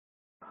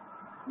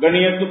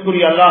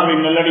கண்ணியத்துக்குரிய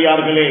அல்லாஹ்வின்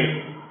நல்லடியார்களே,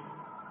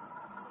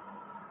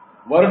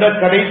 வருட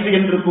கடைசி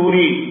என்று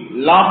கூறி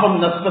லாபம்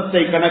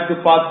நஷ்டத்தை கணக்கு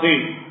பார்த்து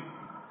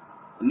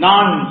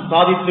நான்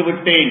சாதித்து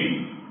விட்டேன்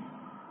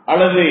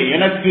அல்லது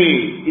எனக்கு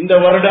இந்த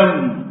வருடம்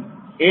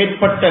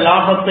ஏற்பட்ட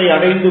லாபத்தை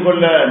அடைந்து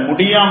கொள்ள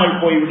முடியாமல்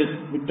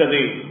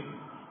போய்விட்டது,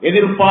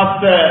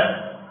 எதிர்பார்த்த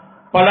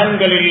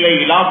பலன்கள் இல்லை,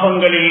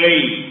 லாபங்கள் இல்லை,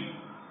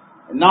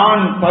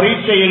 நான்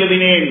பரீட்சை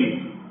எழுதினேன்,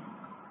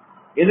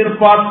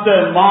 எதிர்பார்த்த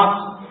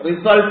மார்க்ஸ்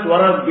ரிசல்ட்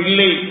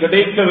வரவில்லை,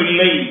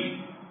 கிடைக்கவில்லை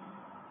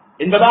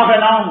என்பதாக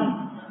நாம்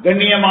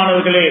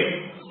கண்ணியமானவர்களே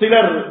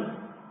சிலர்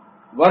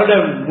வருட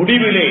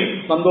முடிவிலே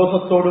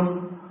சந்தோஷத்தோடும்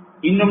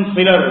இன்னும்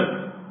சிலர்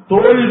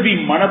தோல்வி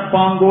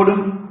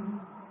மனப்பாங்கோடும்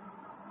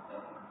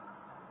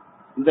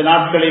இந்த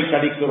நாட்களை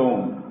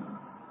கழிக்கிறோம்.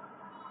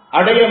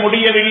 அடைய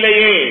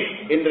முடியவில்லையே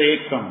என்ற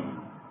ஏக்கம்,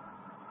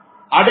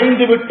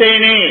 அடைந்து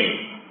விட்டேனே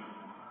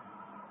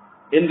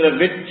என்ற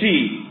வெற்றி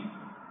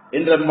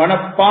என்ற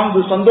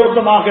மனப்பாங்கு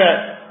சந்தோஷமாக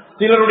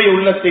சிலருடைய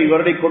உள்ளத்தை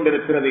வருடிக்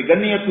கொண்டிருக்கிறது.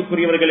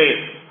 கண்ணியத்துக்குரியவர்களே,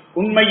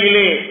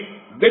 உண்மையிலே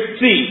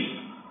வெற்றி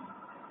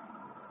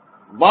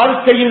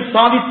வாழ்க்கையில்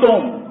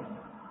சாதித்தோம்,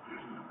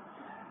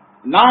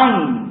 நான்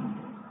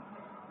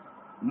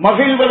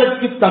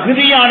மகிழ்வதற்கு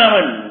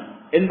தகுதியானவன்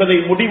என்பதை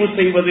முடிவு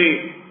செய்வது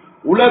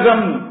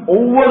உலகம்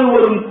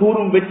ஒவ்வொருவரும்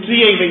கூறும்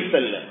வெற்றியை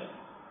வைத்தல்ல.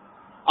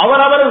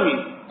 அவரவர்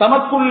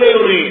தமக்குள்ளே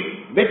ஒரு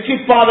வெற்றி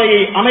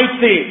பாதையை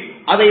அமைத்து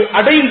அதை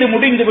அடைந்து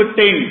முடிந்து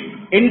விட்டேன்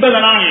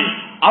என்பதனால்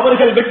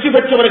அவர்கள் வெற்றி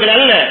பெற்றவர்கள்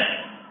அல்ல.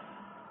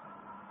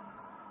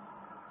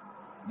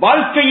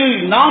 வாழ்க்கையில்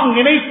நாம்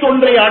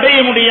நினைத்தொன்றை அடைய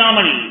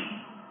முடியாமல்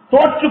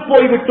தோற்று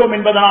போய்விட்டோம்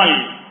என்பதனால்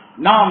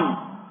நாம்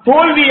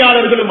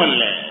தோல்வியாளர்களும்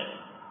அல்ல.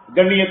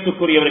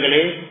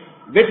 கண்ணியத்துக்குரியவர்களே,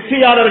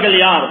 வெற்றியாளர்கள்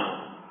யார்?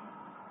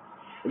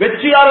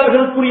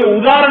 வெற்றியாளர்களுக்குரிய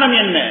உதாரணம்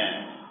என்ன?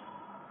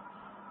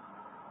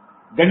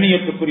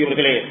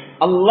 கண்ணியத்துக்குரியவர்களே,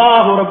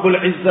 அல்லாஹ் ரப்புல்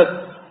இஸ்ஸத்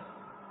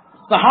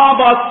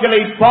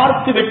சஹாபாக்களை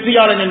பார்த்து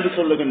வெற்றியாளன் என்று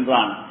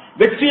சொல்லுகின்றான்.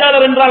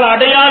 வெற்றியாளர் என்றால்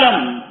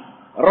அடையாளம்.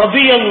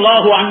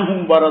 ரலியல்லாஹு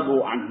அன்ஹும் வரது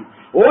அன்ஹு.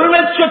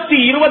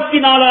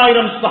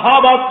 1,24,000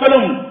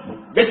 சஹாபாக்களும்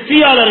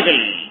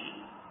வெற்றியாளர்கள்.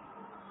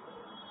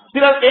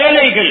 சிலர்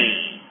ஏழைகள்,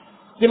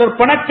 சிலர்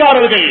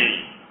பணக்காரர்கள்,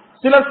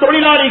 சிலர்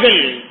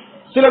தொழிலாளிகள்,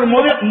 சிலர்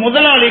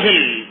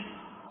முதலாளிகள்,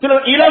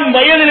 சிலர் இளம்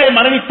வயதிலே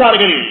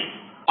மரணித்தார்கள்.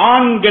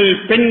 ஆண்கள்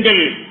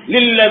பெண்கள்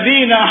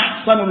லில்லதீன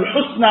அஹ்ஸனுல்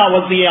ஹுஸ்னா வ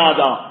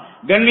ஸியாதா.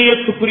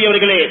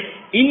 கண்ணியத்துக்குரியவர்களே,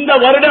 இந்த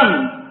வருடம்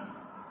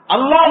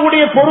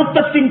அல்லாஹ்வுடைய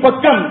பொருத்தத்தின்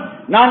பக்கம்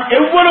நான்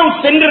எவ்வளவு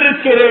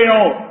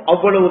சென்றிருக்கிறேனோ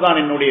அவ்வளவுதான்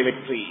என்னுடைய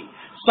வெற்றி.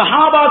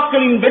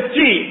 சஹாபாக்களின்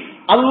வெற்றி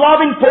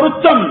அல்லாஹ்வின்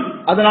பொருத்தம்.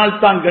 அதனால்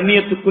தான்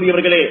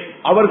கண்ணியத்துக்குரியவர்களே,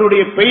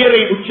 அவர்களுடைய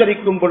பெயரை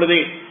உச்சரிக்கும் பொழுது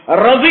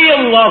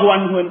ரலியல்லாஹு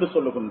அன்ஹு என்று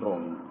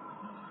சொல்லுகின்றோம்.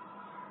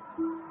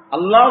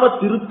 அல்லாஹ்வை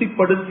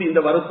திருப்திப்படுத்தி இந்த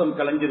வருஷம்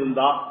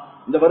கலைஞ்சிருந்தா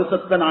இந்த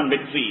வருஷத்தை நான்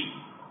வெற்றி.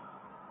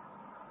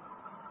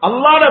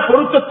 அல்லாஹ்வுடைய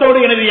பொருத்தத்தோடு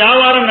எனது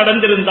வியாபாரம்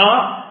நடந்திருந்தா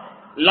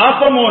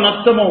லாபமோ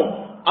நஷ்டமோ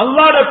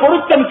அல்லாஹ்வுடைய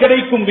பொருத்தம்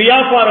கிடைக்கும்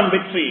வியாபாரம்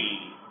வெற்றி.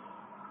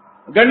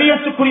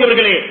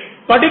 கண்ணியத்துக்குரியவர்களே,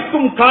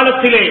 படிக்கும்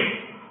காலத்திலே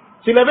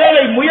சில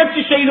வேளை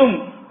முயற்சி செய்தும்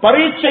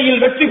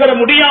பரீட்சையில் வெற்றி பெற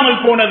முடியாமல்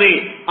போனது.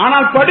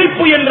 ஆனால்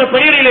படிப்பு என்ற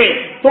பெயரிலே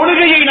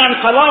தொழுகையை நான்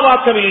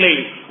கலாவாக்கவில்லை,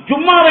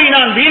 ஜும்மாவை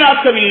நான்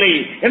வீணாக்கவில்லை,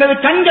 எனது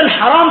கண்கள்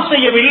ஹராம்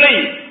செய்யவில்லை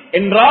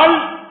என்றால்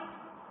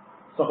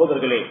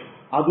சகோதரர்களே,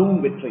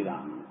 அதுவும்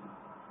வெற்றிதான்.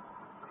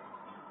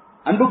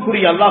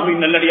 அன்புக்குரிய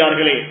அல்லாஹ்வின்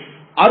நல்லடியார்களே,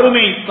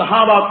 அருமை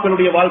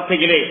சஹாபாக்களுடைய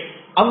வாழ்க்கையிலே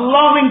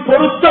அல்லாஹ்வின்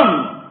பொருத்தம்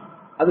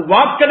அது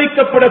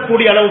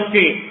வாக்களிக்கப்படக்கூடிய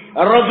அளவுக்கு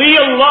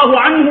ரலியல்லாஹு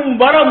அன்ஹும்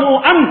வரது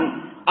அன்ஹு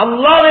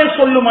அல்லாஹ்வே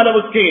சொல்லும்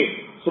அளவுக்கு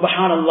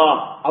சுப்ஹானல்லாஹ்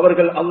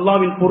அவர்கள்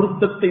அல்லாஹ்வின்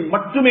பொருத்தத்தை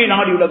மட்டுமே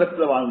நாடி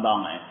உலகத்தில்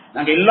வாழ்ந்தாங்க.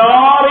 நாங்க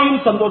எல்லாரையும்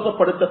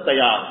சந்தோஷப்படுத்த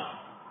தயார்.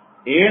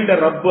 ஏண்ட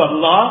ரப்பு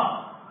அல்லாஹ்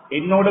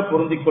என்னோட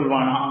பொருந்திக்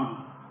கொள்வானா?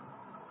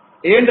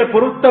 ஏண்ட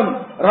பொருத்தம்,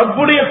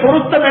 ரப்புடைய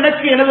பொருத்தம்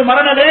எனக்கு எனது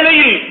மரண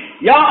வேளையில்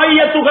யா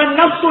அய்யத்துஹன்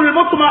நஃப்ஸுல்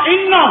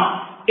முத்மஇன்னா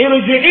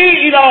இர்ஜிஇ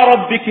இலா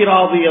ரப்பிகி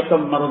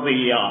ராதியத்தம்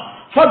மர்தியா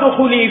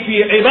ஃபதுகுலி ஃபீ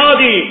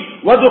இபாதி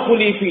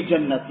வதுகுலி ஃபீ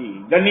ஜன்னதி.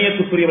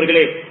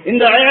 கண்ணியத்துக்குரியவர்களே,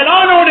 இந்த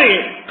அயலானோடு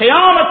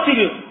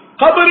கியாமத்தில்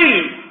கபரில்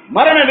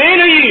மரண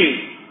வேளையில்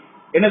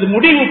எனது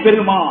முடிவு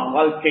பெறுமா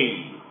வாழ்க்கை?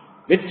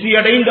 வெற்றி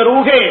அடைந்த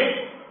ரூஹே,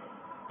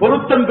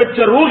 பொருத்தம் பெற்ற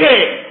ரூஹே.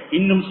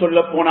 இன்னும் சொல்ல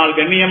போனால்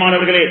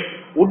கண்ணியமானவர்களே,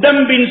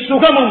 உடம்பின்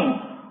சுகமும்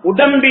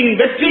உடம்பின்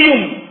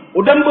வெற்றியும்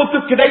உடம்புக்கு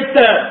கிடைத்த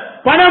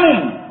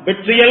பணமும்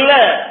வெற்றி அல்ல.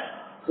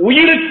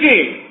 உயிருக்கு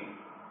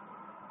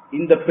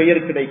இந்த பெயர்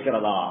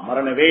கிடைக்கிறதா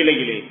மரண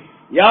வேளையிலே?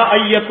 யா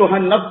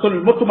அய்யத்துஹன் நஃப்ஸுல்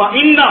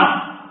முத்மஇன்னா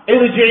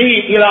இர்ஜிஇ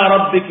இலா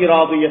ரப்பிகி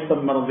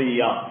ராதியத்தம்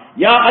மர்தியா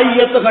யா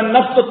அய்யத்துஹன்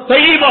நஃப்ஸுத்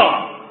தய்யிபா.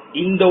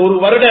 இந்த ஒரு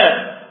வருட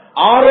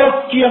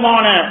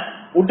ஆரோக்கியமான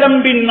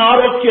உடம்பின்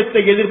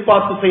ஆரோக்கியத்தை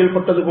எதிர்பார்த்து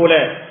செயல்பட்டது போல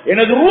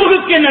எனது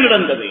ரூஹுக்கு என்ன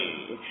நடந்தது?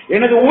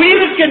 எனது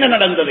உயிருக்கு என்ன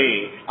நடந்தது?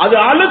 அது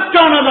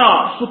அழுக்கானதா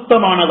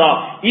சுத்தமானதா?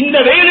 இந்த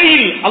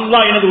வேளையில்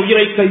அல்லாஹ் எனது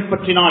உயிரை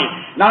கைப்பற்றினால்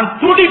நான்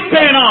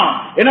துடிப்பேனா?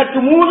 எனக்கு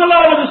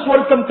முதலாவது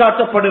சொர்க்கம்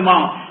காட்டப்படுமா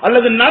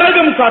அல்லது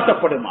நரகம்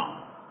காட்டப்படுமா?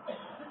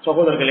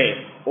 சகோதரர்களே,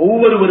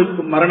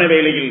 ஒவ்வொருவருக்கும் மரண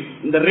வேளையில்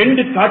இந்த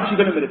 2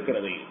 காட்சிகளும்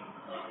இருக்கிறது.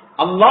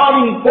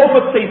 அல்லாஹ்வின்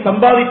கோபத்தை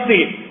சம்பாதித்து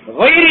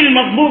கைரில்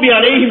மக்தூபி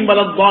அலைஹிம்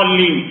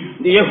வலத்தாலின்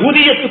இந்த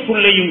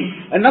யஹூதியத்துக்குள்ளேயும்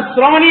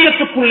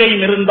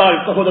நஸ்ரானியத்துக்குள்ளேயும் இருந்தால்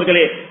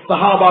சகோதரர்களே,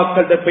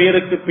 சஹாபாக்களுடைய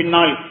பெயருக்கு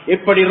பின்னால்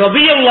எப்படி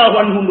ரலியல்லாஹு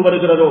அன்ஹு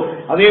வருகிறதோ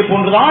அதே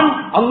போன்றுதான்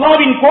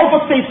அல்லாஹ்வின்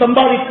கோபத்தை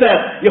சம்பாதித்த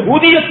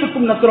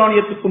யஹூதியத்துக்கும்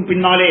நஸ்ரானியத்துக்கும்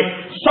பின்னாலே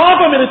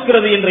சாபம்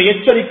இருக்கிறது என்ற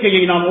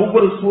எச்சரிக்கையை நாம்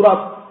ஒவ்வொரு சூரா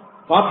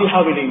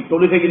ஃபாத்திஹாவிலேயும்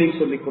தொழுகையிலேயும்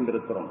சொல்லிக்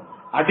கொண்டிருக்கிறோம்.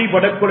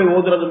 அடிபடக்குறை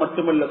ஓதுறது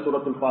மட்டுமல்ல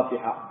சூரத்துல்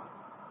ஃபாத்திஹா.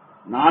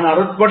 நான்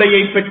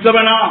அருட்படையை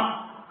பெற்றவனா?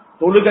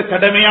 தொழுக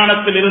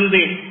கடமையானத்தில்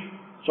இருந்து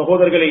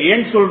சகோதரர்களை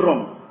ஏன்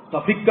சொல்றோம்?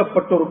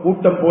 தப்பிக்கப்பட்ட ஒரு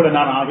கூட்டம் போல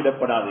நான்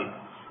ஆகிடப்படாது.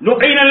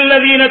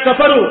 லுகைனல்லதீன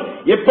கஃபரு,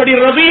 எப்படி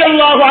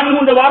ரலியல்லாஹு அன்ஹு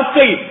என்ற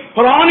வார்த்தை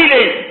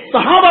குர்ஆனிலே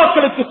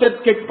சஹாபாக்களுக்கு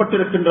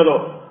கேட்கப்பட்டிருக்கின்றதோ,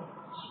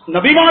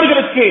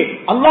 நபிமார்களுக்கு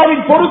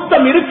அல்லாஹ்வின்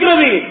பொருத்தம்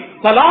இருக்கிறது,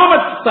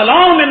 சலாமத்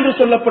சலாம் என்று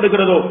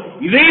சொல்லப்படுகிறதோ,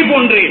 இதே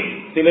போன்று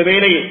சில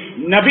வேளை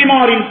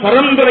நபிமாரின்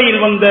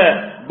பரம்பரையில் வந்த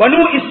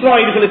பனு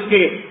இஸ்ராயல்களுக்கு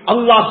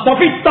அல்லாஹ்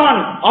சபித்தான்.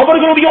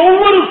 அவர்களுடைய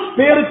ஒவ்வொரு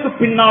பேருக்கு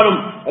பின்னாலும்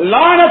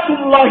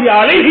லானத்துல்லாஹி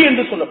அலைஹி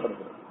என்று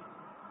சொல்லப்படுகிறது.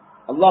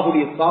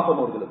 அல்லாஹ்வுடைய சாபம்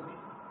அவர்களுக்கு.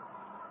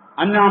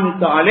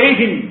 அன்ஆம்த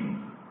அலைஹிம்,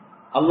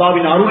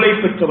 அல்லாஹ்வின் அருளை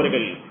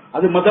பெற்றவர்கள்.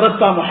 அது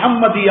மதரசா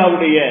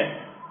முஹம்மதியாவுடைய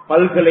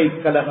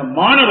பல்கலைக்கழக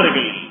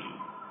மாணவர்கள்,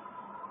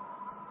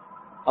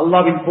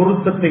 அல்லாஹ்வின்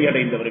பொருத்தத்தை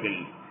அடைந்தவர்கள்,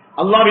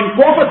 அல்லாஹ்வின்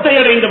கோபத்தை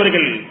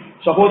அடைந்தவர்கள்.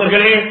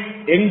 சகோதரர்களே,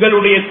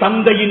 எங்களுடைய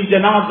தந்தையின்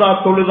ஜனாசா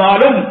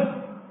தொழுதாலும்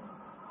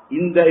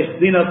இந்த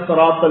இஹ்தினஸ்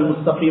ஸிராத்தல்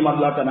முஸ்தகீம்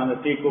அல்லாஹ்ட்ட நாங்க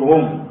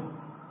கேட்கிறோம்.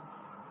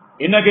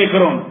 என்ன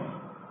கேட்கிறோம்?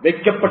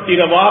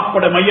 வைக்கப்பட்டிருக்கிற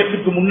வாப்பட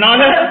மையத்துக்கு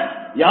முன்னால,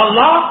 யா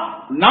அல்லாஹ்,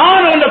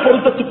 நான் அந்த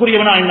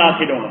பொருத்தத்துக்குரியவனா என்ன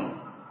ஆக்கிடணும்?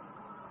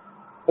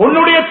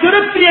 உன்னுடைய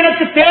திருப்தி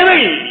எனக்கு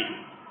தேவை.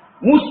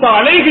 மூசா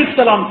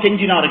அலைஹிஸ்ஸலாம்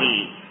கெஞ்சினார்கள்,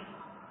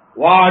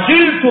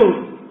 வாஜில்து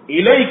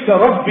இலைக்க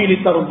ரப்பி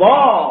லிதர்தா,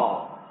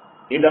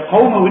 இந்த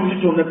கௌம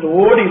விட்டுட்டு உன்னிட்டு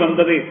ஓடி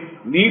வந்தது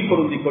நீ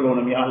பொருந்திக்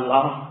கொள்ளணும். யா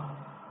அல்லாஹ்,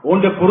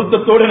 உன்னுடைய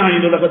பொருத்தத்தோடு நான்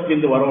இந்த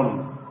உலகத்திலிருந்து வரணும்.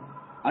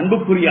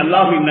 அன்புக்குரிய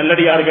அல்லாஹ்வின்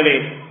நல்லடியார்களே,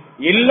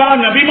 எல்லா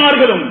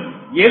நபிமார்களும்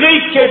எதை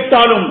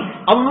கேட்டாலும்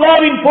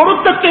அல்லாஹ்வின்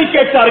பொருத்தத்தை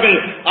கேட்டார்கள்.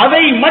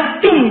 அதை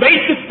மட்டும்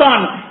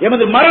வைத்துத்தான்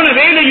எமது மரண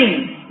வேலையும்,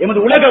 எமது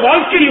உலக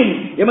வாழ்க்கையும்,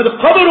 எமது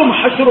கபரும்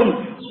ஹஷ்ரும்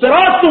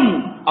சிராத்தும்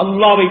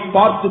அல்லாஹ்வை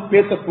பார்த்து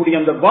பேசக்கூடிய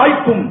அந்த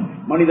வாய்ப்பும்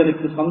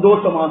மனிதனுக்கு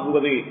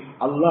சந்தோஷமாகுவது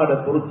அல்லாஹ்வுடைய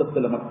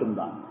பொருத்தத்தில்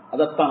மட்டும்தான்.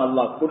 அதைத்தான்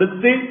அல்லாஹ்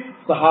கொடுத்து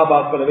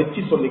சஹாபாக்களை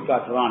வச்சு சொல்லி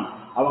காட்டுறான்.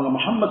 அவங்க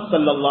முஹம்மது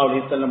ஸல்லல்லாஹு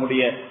அலைஹி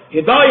வஸல்லமுடைய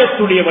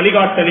ஹிதாயத்துடைய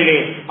வழிகாட்டலிலே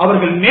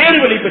அவர்கள்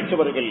நேர்வழி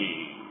பெற்றவர்கள்.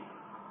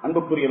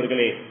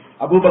 அன்புக்குரியவர்களே,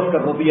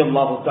 அபூபக்கர்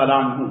ரலியல்லாஹு தஆலா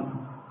அன்ஹு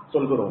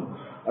சொல்கிறோம்.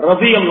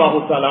 ரலியல்லாஹு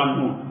தஆலா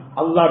அன்ஹு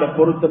அல்லாஹ்வுடைய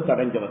பொருத்தத்தை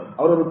அடைஞ்சவர்.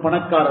 அவர் ஒரு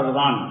பணக்காரர்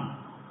தான்.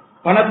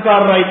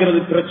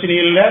 பணக்காரராகிறது பிரச்சனை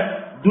இல்ல,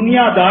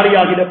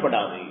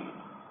 துனியாதாரியாகிடப்படாது.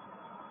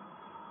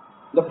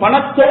 இந்த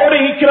பணத்தோடு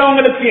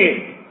இருக்கிறவங்களுக்கு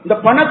இந்த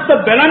பணத்தை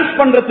பேலன்ஸ்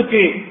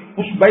பண்றதுக்கு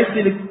புஷ்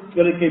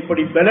பைசிலுக்கு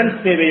எப்படி பேலன்ஸ்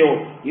தேவையோ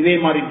இதே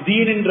மாதிரி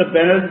தீன் என்ற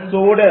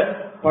பேலன்ஸோட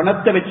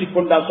பணத்தை வச்சு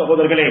கொண்டா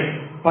சகோதரர்களே,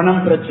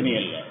 பணம் பிரச்சனை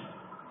அல்ல,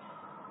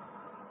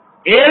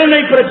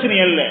 ஏழ்மை பிரச்சனை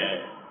அல்ல.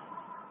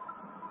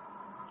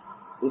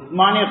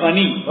 உஸ்மானே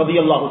கனி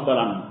ரலியல்லாஹு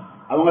தஆலா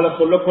அவங்கள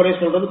சொல்லக்குறை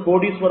சொல்றது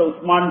கோடீஸ்வர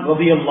உஸ்மான்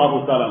ரலியல்லாஹு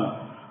தஆலா.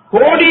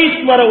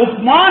 கோடீஸ்வர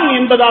உஸ்மான்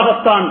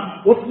என்பதாகத்தான்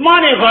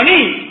உஸ்மானே கனி,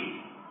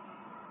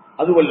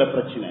 அதுவல்ல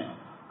பிரச்சனை.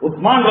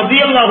 உஸ்மான்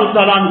ரலியல்லாஹு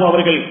தஆலா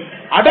அவர்கள்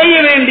அடைய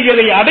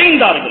வேண்டியதை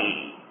அடைந்தார்கள்.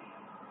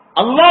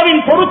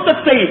 அல்லாஹ்வின்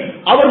பொருத்தத்தை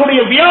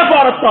அவர்களுடைய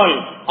வியாபாரத்தால்,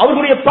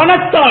 அவர்களுடைய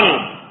பணத்தால்,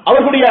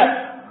 அவர்களுடைய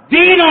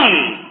தீனால்,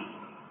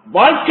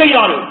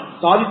 வாழ்க்கையால்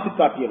சாதித்து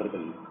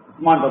காட்டியவர்கள்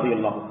உஸ்மான்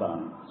ரலியல்லாஹு தஆலா.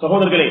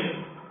 சகோதரர்களே,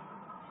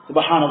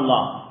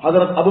 சுப்ஹானல்லாஹ்,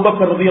 ஹஜ்ரத்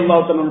அபூபக்கர்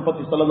ரலியல்லாஹு தஆலா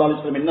பத்தி ஸல்லல்லாஹு அலைஹி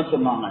வஸல்லம் என்ன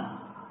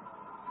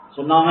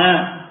சொன்னாங்க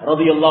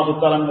ரலியல்லாஹு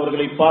தஆலா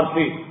அவர்களை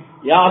பார்த்து,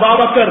 யா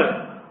அபூபக்கர்,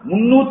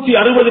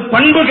 360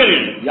 பண்புகள்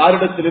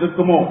யாரிடத்தில்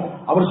இருக்குமோ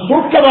அவர்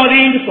சொர்க்கவாதி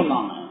என்று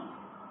சொன்னாங்க.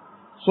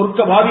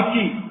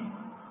 சொர்க்கவாதிக்கு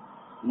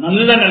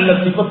நல்ல நல்ல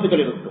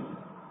சிபத்துகள் இருக்கும்,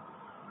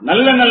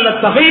 நல்ல நல்ல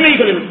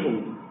தகைமைகள் இருக்கும்,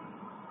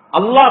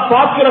 அல்லாஹ்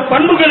பார்க்கிற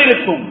பண்புகள்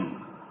இருக்கும்.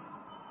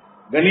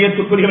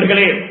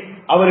 கண்ணியத்துக்குரியவர்களே,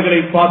 அவர்களை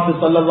பார்த்து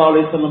ஸல்லல்லாஹு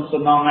அலைஹி வஸல்லம்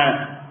சொன்னாங்க,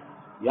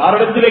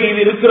 யாரிடத்திலே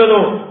இது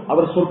இருக்கிறதோ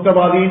அவர்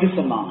சொர்க்கவாதி என்று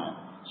சொன்னாங்க.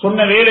 சொன்ன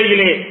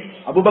வேளையிலே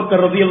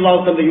அபூபக்கர்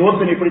ரலியல்லாஹு தஆலா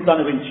யோசனை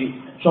இப்படித்தான் இருந்துச்சு.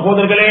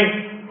 சகோதரர்களே,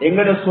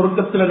 எங்கட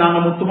சொர்க்கத்துல நாங்க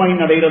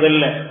முத்துமாயின்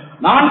அடைகிறதில்ல,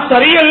 நான்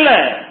சரியல்ல,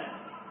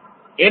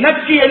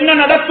 எனக்கு என்ன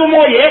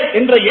நடக்குமோ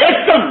என்ற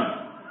ஏக்கம்,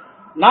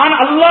 நான்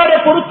அல்லாஹ்வுடைய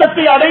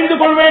பொருத்தத்தை அடைந்து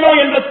கொள்வேனோ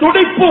என்ற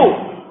துடிப்பு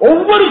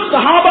ஒவ்வொரு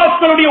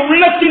சஹாபாக்களுடைய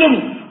உள்ளத்திலும்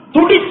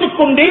துடித்துக்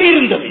கொண்டே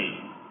இருந்தது.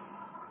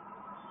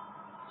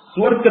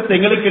 சுவர்க்கத்தை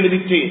எங்களுக்கு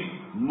எழுதிட்டு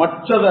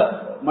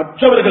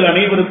மற்றவர்கள்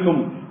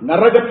அனைவருக்கும்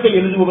நரகத்தை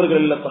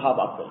எழுதுபவர்கள் இல்ல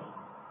சஹாபாக்கள்.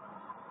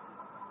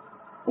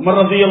 உமர்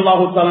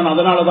ரலியல்லாஹு தஆலா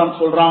அதனாலதான்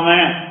சொல்றாங்க,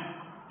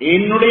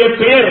 என்னுடைய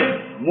பெயர்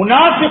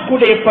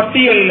முனாஃபிக்குடைய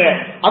பட்டியலில்,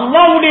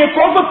 அல்லாஹ்வுடைய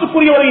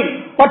கோபத்துக்குரியவரின்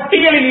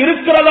பட்டியலில்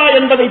இருக்கிறதா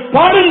என்பதை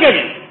பாருங்கள்.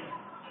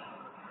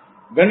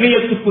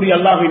 கண்ணியத்துக்குரிய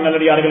அல்லாஹ்வின்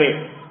நல்லடியார்களே,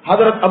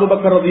 ஹஜ்ரத்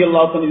அபூபக்கர்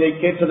ரலியல்லாஹு அன்ஹு இதை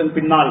கேட்டதன்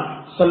பின்னால்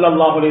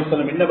ஸல்லல்லாஹு அலைஹி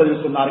வஸல்லம் என்ன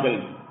பதில் சொன்னார்கள்?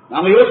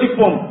 நாங்க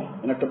யோசிப்போம்,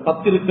 எனக்கு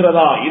 10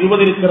 இருக்கிறதா,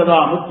 20 இருக்கிறதா,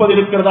 30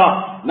 இருக்கிறதா,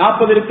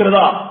 40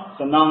 இருக்கிறதா?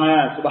 சொன்னாங்க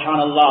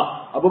சுப்ஹானல்லாஹ்.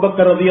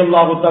 அபூபக்கர்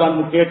ரலியல்லாஹு தஆலா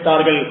அன்ஹு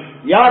கேட்டார்கள்,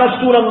 யா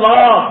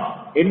ரசூலல்லாஹ்,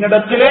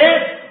 என்னிடத்திலே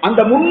அந்த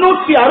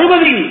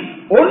 360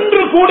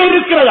 ஒன்று கூட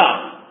இருக்கிறதா?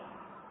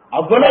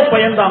 அவ்வளவு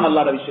பயந்தாங்க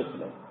அல்லாஹ்வுடைய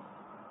விஷயத்துல.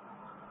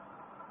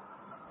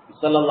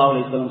 ஸல்லல்லாஹு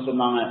அலைஹி வஸல்லம்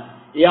சொன்னாங்க,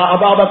 யா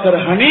அபூபக்கர்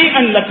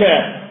ஹனீஅன் லக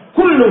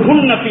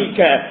குல்லுஹுன்ன ஃபீக.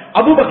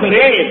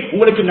 அபூபக்கரே,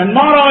 உங்களுக்கு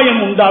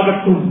நன்மாராயம்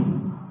உண்டாகட்டும்,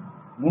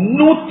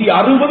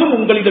 360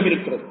 உங்களிடம்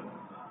இருக்கிறது.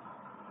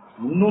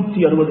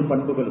 360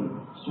 பண்புகளும்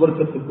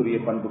சுவர்க்கத்துக்குரிய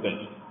பண்புகள்.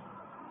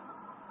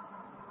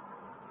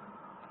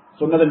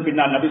 சொன்னதன்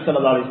பின்னால் நபி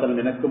ஸல்லல்லாஹு அலைஹி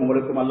வஸல்லம் எனக்கும்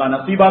உங்களுக்கும் அல்லாஹ்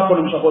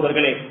நசீபாக்கணும்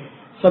சகோதரர்களே.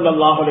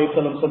 ஸல்லல்லாஹு அலைஹி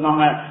வஸல்லம்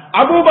சொன்னாங்க,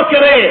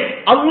 அபூபக்கரே,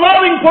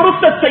 அல்லாஹ்வின்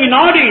பொருத்தத்தை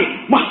நாடி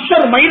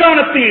மஹ்ஷர்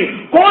மைதானத்தில்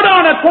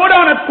கோடான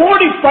கோடான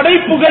கோடி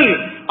படைப்புகள்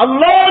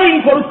அல்லாஹ்வின்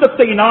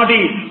பொருத்தத்தை நாடி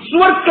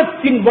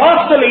சுவர்க்கத்தின்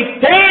வாசலை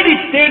தேடி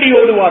தேடி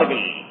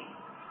ஓடுவார்கள்.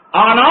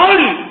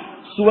 ஆனால்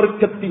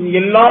சுவர்க்கத்தின்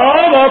எல்லா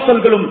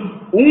வாசல்களும்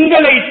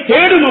உங்களை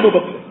தேடும்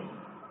அபூபக்கர்.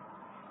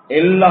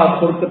 எல்லா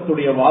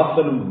சொர்க்கத்துடைய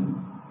வாசலும்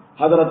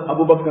ஹஜ்ரத்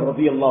அபூபக்கர்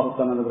ரலியல்லாஹு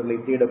தஆலா அவர்களை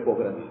தேட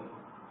போகிறது.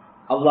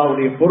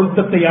 அல்லாஹ்வுடைய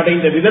பொருத்தத்தை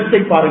அடைந்த விதத்தை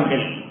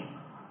பாருங்கள்,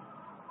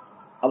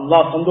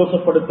 அல்லாஹ்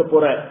சந்தோஷப்படுத்த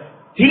போற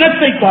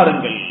தினத்தை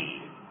பாருங்கள்.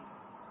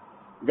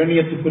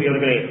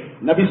 கண்ணியத்துக்குரியவர்களே,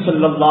 நபி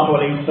ஸல்லல்லாஹு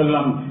அலைஹி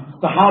வஸல்லம்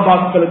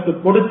சஹாபாக்களுக்கு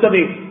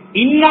கொடுத்தது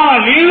இன்னா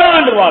லில்லாஹ்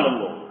என்று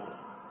வாழுங்கோ,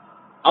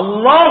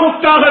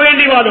 அல்லாஹ்வுக்காக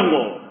வேண்டி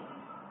வாழுங்கோ.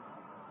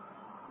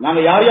 நாங்க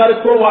யார்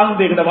யாருக்கோ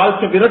வாழ்ந்து எங்க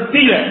வாழ்க்கை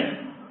விரக்தியில,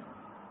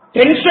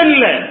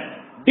 டென்ஷன்ல,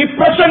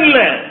 டிப்ரெஷன்ல.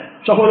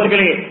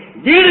 சகோதரர்களே,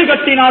 வீடு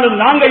கட்டினாலும்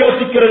நாங்க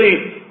யோசிக்கிறது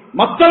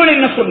மற்றவன்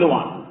என்ன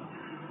சொல்லுவான்,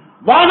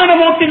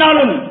 வாகனம்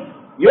ஓட்டினாலும்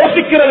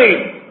யோசிக்கிறது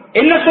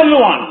என்ன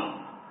சொல்லுவான்.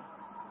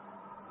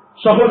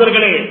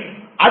 சகோதரர்களே,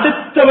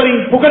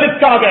 அடுத்தவரின்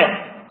புகழுக்காக,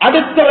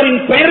 அடுத்தவரின்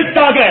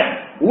பெயருக்காக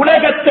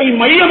உலகத்தை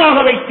மையமாக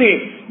வைத்து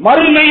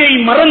மறுமையை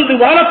மறந்து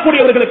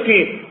வாழக்கூடியவர்களுக்கு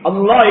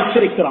அல்லாஹ்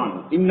எச்சரிக்கிறான்.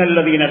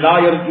 இன்னல்லதீன லா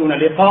யர்ஜூன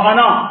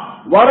லிகானா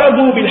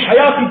வரது பில்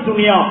ஹயாத்தி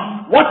துன்யா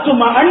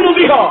வத்துமஅன்னு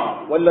பிஹா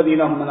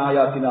வல்லதீன ஹும் மின்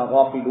ஆயாத்தினா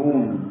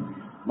காஃபிலூன்.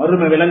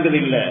 மறுமை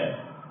விளங்குதில்ல.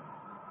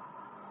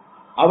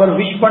 அவர்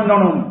விஷ்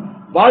பண்ணணும்,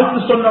 வாழ்த்து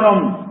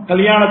சொல்லணும்,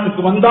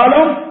 கல்யாணத்துக்கு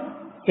வந்தாலும்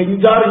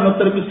செஞ்சார்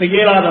இன்னொருத்தருக்கு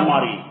செய்யலாத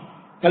மாதிரி,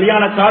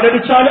 கல்யாண கார்டு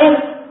அடிச்சாலும்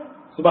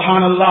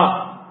சுபஹானல்லாஹ்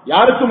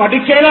யாருக்கும்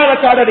அடிக்கலாத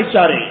கார்டு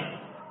அடிச்சாரு.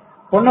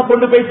 பொண்ணை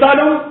கொண்டு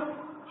போய்த்தாலும்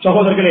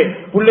சகோதரர்களே,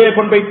 பிள்ளைய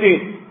கொண்டு போய்த்து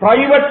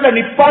பிரைவேட்ல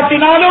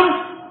நிப்பாட்டினாலும்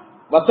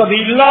வசதி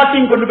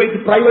இல்லாட்டியும் கொண்டு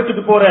போய்த்து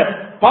பிரைவேட்டுக்கு போற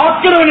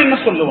பார்க்கிறவன் என்ன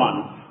சொல்லுவான்,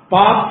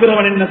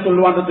 பார்க்கிறவன் என்ன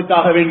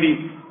சொல்லுவான்றதுக்காக வேண்டி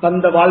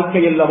தந்த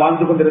வாழ்க்கையில்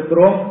வாழ்ந்து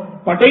கொண்டிருக்கிறோம்.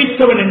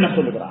 படைத்தவன் என்ன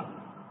சொல்லுகிறான்,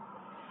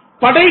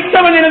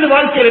 படைத்தவன் எனது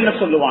வாழ்க்கையில் என்ன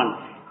சொல்லுவான்.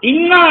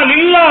 இன்னா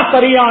லில்லாஹ்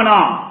சரியானா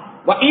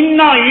வ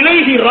இன்னா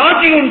இலைஹி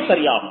ராஜிஊன்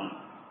சரியாகும்.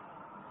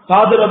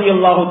 சாது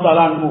ரலியல்லாஹு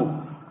தஆலா அன்ஹு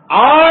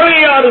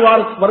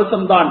 6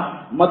 வருஷம்தான்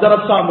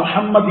மதரசா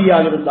முஹம்மதியா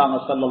இருந்தாங்க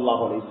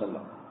ஸல்லல்லாஹு அலைஹி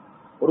வஸல்லம்.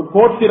 ஒரு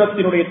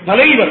கோத்திரத்தினுடைய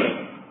தலைவர்,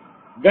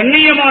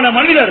 கண்ணியமான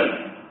மனிதர்.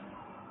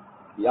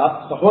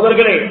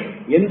 சகோதரர்களே,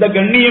 எந்த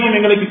கண்ணியமும்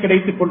எங்களுக்கு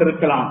கிடைத்துக்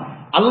கொண்டிருக்கலாம்,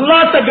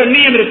 அல்லாஹ்ட்ட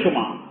கண்ணியம்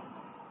இருக்குமா?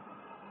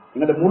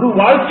 எங்களுடைய முழு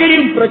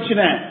வாழ்க்கையும்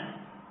பிரச்சனை.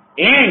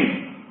 ஏன்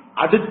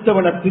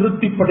அடுத்தவனை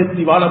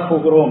திருப்திப்படுத்தி வாழப்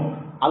போகிறோம்?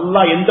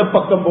 அல்லாஹ் எந்த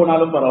பக்கம்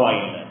போனாலும்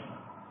பரவாயில்லை.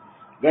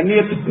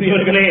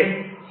 கண்ணியத்துக்குரியவர்களே,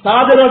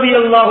 சாது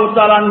ரலியல்லாஹு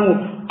தஆலா அன்ஹு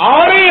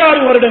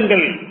 6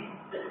 வருடங்கள்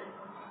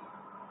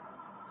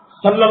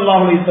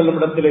ஸல்லல்லாஹு அலைஹி வஸல்லம்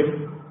இடத்திலே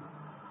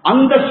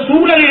அந்த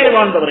சூழலிலே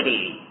வாழ்ந்தவர்கள்.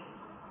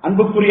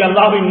 அன்புக்குரிய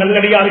அல்லாஹ்வின்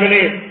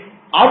நல்லடியார்களே,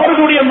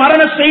 அவர்களுடைய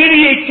மரண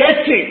செய்தியை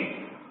கேட்டு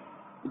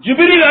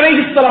ஜிப்ரீல்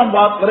அலைஹிஸ்ஸலாம்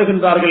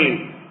வருகின்றார்கள்.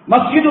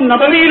 மஸ்ஜிது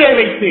நபவியிலே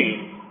வைத்து,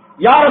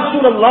 யா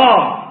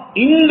ரசூலல்லாஹ்,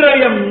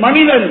 இன்றைய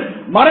மனிதன்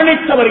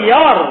மரணித்தவர்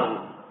யார்?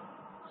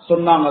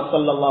 சொன்னாங்க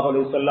ஸல்லல்லாஹு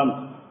அலைஹி வஸல்லம்,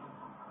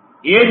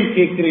 ஏன்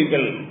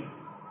கேட்கிறீர்கள்?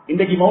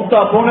 இன்றைக்கு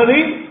மௌத்தா போனது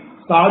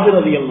சாது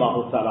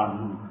ரலியல்லாஹு தஆலா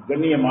அன்ஹு.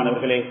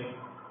 கண்ணியமானவர்களே,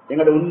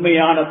 எங்களுடைய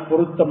உண்மையான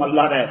பொருத்தம்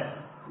அல்லாத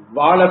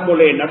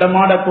வாழக்கொலே,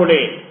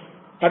 நடமாடக்கொலே,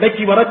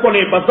 கடைக்கு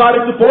வரக்கொலே,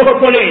 பசாருக்கு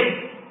போகக்கொலே,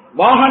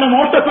 வாகனம்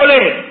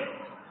ஓட்டக்கொலே,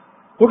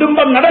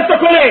 குடும்பம்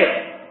நடத்தக்கொலே,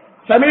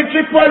 தமிழ்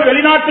ட்ரிப்போல்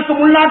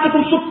வெளிநாட்டுக்கும்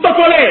உள்நாட்டுக்கும்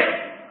சுத்தக்கொலே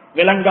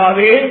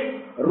விளங்காவே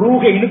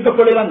ரூகை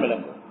இழுக்கக்கொலே தான்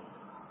விளங்கும்.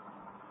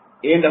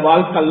 ஏன்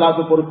வாழ்க்கை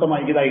அல்லாஹ்வுக்கு பொருத்தமா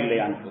இருக்குதா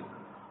இல்லையான்னு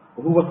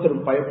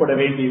ஒவ்வொருத்தரும் பயப்பட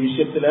வேண்டிய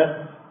விஷயத்துல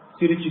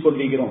சிரிச்சு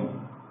கொண்டிருக்கிறோம்.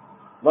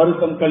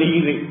 வருத்தம்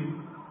கழியுது.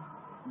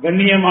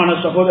 கண்ணியமான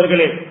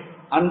சகோதரர்களே,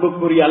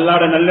 அன்புக்குரிய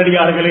அல்லாஹ்வுடைய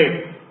நல்லடியார்களே,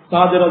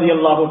 சாது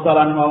ரலியல்லாஹு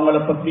தஆலா அன்ஹு அவங்கள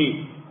பத்தி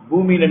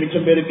பூமியில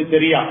மிச்சம் பேருக்கு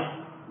தெரியா,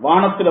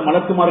 வானத்துல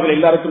மலக்குமார்கள்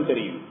எல்லாருக்கும்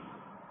தெரியும்.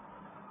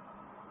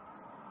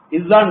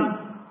 இதுதான்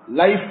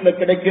லைஃப்ல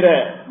கிடைக்கிற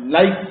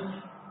லைஃப்.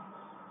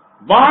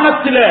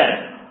 வானத்தில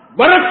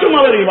வரட்டும்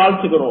அவரை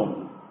வாழ்த்துகிறோம்,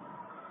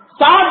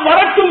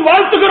 வரட்டும்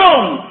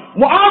வாழ்த்துகிறோம்.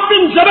 முஆத்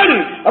பின் ஜபல்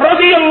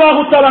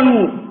ரலியல்லாஹு தஆலா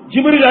அன்ஹு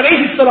ஜிப்ரீல்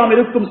அலைஹிஸ்ஸலாம்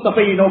இருக்கும்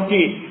சபையை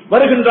நோக்கி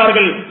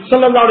வருகின்றார்கள்.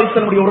 ஸல்லல்லாஹு அலைஹி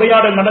வஸல்லம்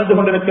உரையாடல் நடந்து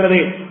கொண்டிருக்கிறது.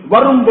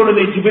 வரும்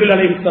பொழுது ஜிப்ரீல்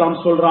அலைஹிஸ்ஸலாம்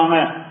சொல்றாங்க,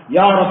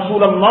 யா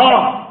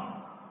ரசூலல்லாஹ்,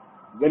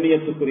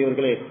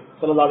 கண்ணியத்துக்குரியவர்களே,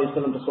 ஸல்லல்லாஹு அலைஹி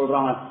வஸல்லம்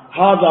சொல்றாங்க,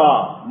 ஹாதா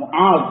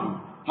முஆஸ்,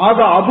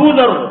 ஹாதா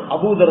அபூதர்,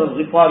 அபூதர்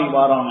ஸிஃபாரி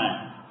வாராங்க.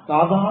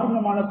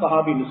 சாதாரணமான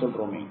சஹாபின்னு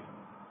சொல்றோமே.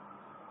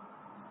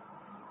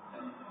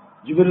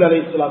 ஜிப்ரீல்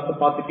அலைஹிஸ்ஸலாத்தை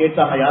பார்த்து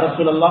கேட்டாங்க, யா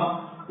ரசூலல்லாஹ்,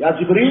 யா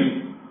ஜிப்ரீல்,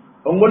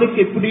 உங்களுக்கு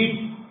எப்படி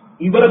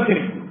இவரை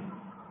தெரியும்?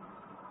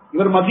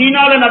 இவர்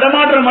மதீனால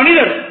நடமாடுற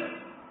மனிதர்,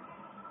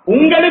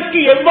 உங்களுக்கு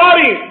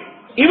எவ்வாறு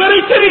இவரை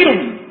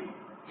தெரியும்?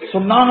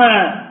 சொன்னாங்க,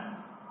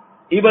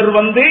 இவர்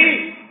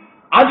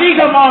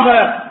அதிகமாக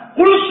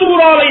குல்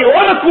சூராவை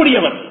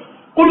ஓதக்கூடியவர்.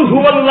 குல்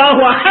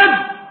ஹுவல்லாஹு அஹத்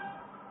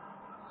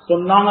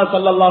சொன்னாங்க.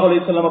 ஸல்லல்லாஹு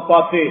அலைஹி வஸல்லம்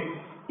பார்த்து,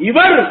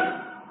 இவர்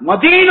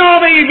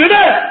மதீனாவை விட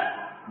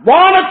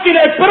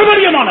வானத்திலே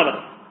பெருமதியானவர்.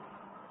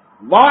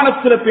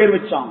 வானத்திலே பேர்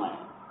வச்சாங்க.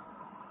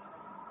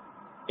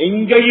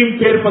 எங்கேயும்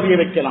பேர் பதிய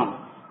வைக்கலாம்,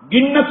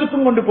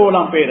 கின்னஸுக்கும் கொண்டு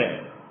போகலாம் பேரை.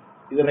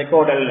 இது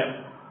ரெக்கார்ட் அல்ல,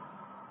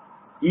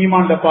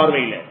 ஈமான்ட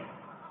பார்வையில.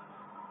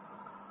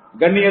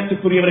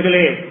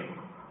 கண்ணியத்துக்குரியவர்களே,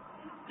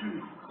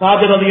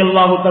 சாத்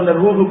ரலியல்லாஹு தஆலா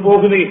ரூஹு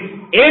போகுது.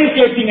 ஏன்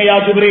கேட்டீங்க யா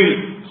ஜிப்ரீல்?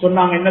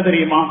 சொன்னாங்க, என்ன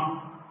தெரியுமா,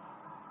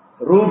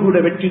 ரூஹுட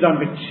வெற்றி தான்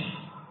வெற்றி.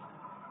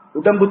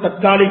 உடம்பு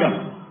தற்காலிகம்,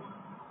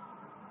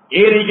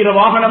 ஏறிகிற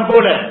வாகனம்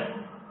போல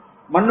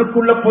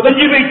மண்ணுக்குள்ள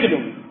புதஞ்சி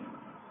வைத்திடும்,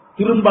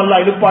 திரும்ப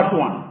அல்லாஹ்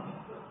எழுப்பாட்டுவான்.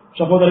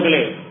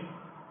 சகோதரர்களே,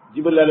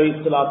 ஜிப்ரீல்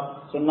அலைஹிஸ்ஸலாம்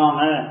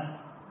சொன்னாங்க,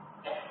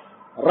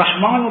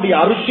 ரஹ்மானுடைய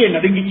அரிசியை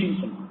நடுங்கிச்சின்னு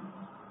சொன்னாங்க.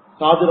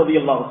 சாத்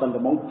ரலியல்லாஹு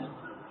தஆலா மௌத்,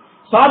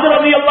 சாத்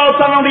ரலியல்லாஹு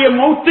தஆலாவுடைய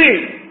மௌத்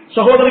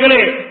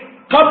சகோதரர்களே,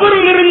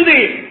 கபரிலிருந்து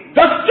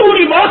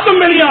கஸ்தூரி வாசம்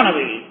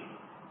வெளியானது.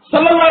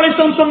 ஸல்லல்லாஹு அலைஹி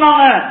வஸல்லம்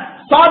சொன்னாங்க,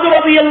 சாத்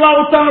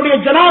ரலியல்லாஹு தஆலாவுடைய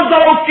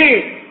ஜனாஸாவுக்கு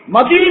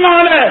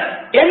மதீனால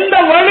எந்த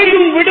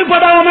வழியும்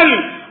விடுபடாமல்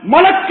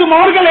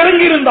மலக்குமார்கள்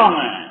இறங்கி இருந்தாங்க.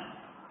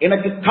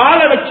 எனக்கு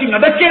காலை வச்சு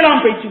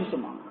நடக்கலாம் பேச்சுன்னு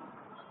சொன்னாங்க.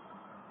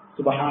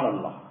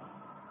 சுப்ஹானல்லாஹ்.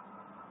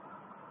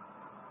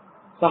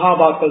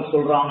 சஹாபாக்கள்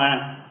சொல்றாங்க,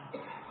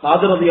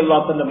 சாத்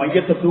ரலியல்லாஹு தஆலா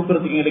மையத்தை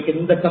தூக்குறதுக்கு எனக்கு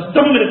எந்த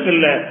கஷ்டமும்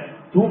இருக்குல்ல,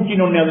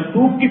 தூக்கினோன்னு அது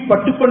தூக்கி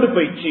பட்டுக்கொண்டு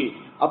போயிடுச்சு.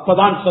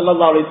 அப்பதான்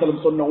ஸல்லல்லாஹு அலைஹி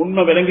வஸல்லம் சொன்ன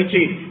உண்மை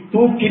விளங்கிச்சு.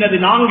 தூக்கினது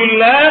நாங்க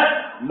இல்ல,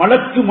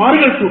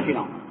 மலக்குமார்கள்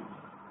தூக்கினாங்க.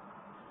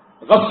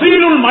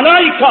 கஸீலுல்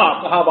மலாயிகா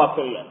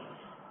சஹாபாக்கள்,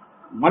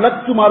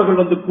 மலக்குமார்கள்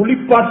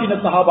குளிப்பாட்டின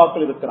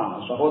சஹாபாக்கள் இருக்கிறாங்க.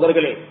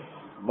 சகோதரர்களே,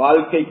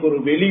 வாழ்க்கைக்கு ஒரு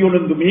வெளி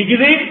ஒழுங்கு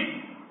மீகுது,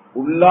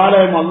 உள்ளால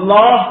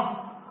அல்லாஹ்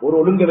ஒரு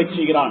ஒழுங்க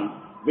வச்சுகிறான்.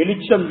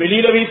 வெளிச்சம்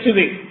வெளியில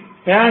வீசுது,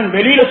 ஃபேன்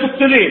வெளியில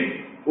சுத்துது,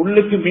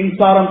 உள்ளுக்கு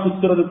மின்சாரம்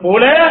சுத்துறது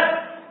போல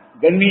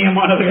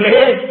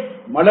கண்ணியமானவர்களே,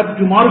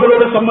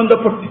 மலக்குமார்களோட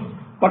சம்பந்தப்பட்டு,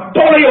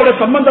 பட்டோலையோட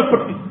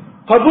சம்பந்தப்பட்டு,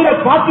 கபூரை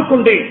பார்த்து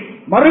கொண்டே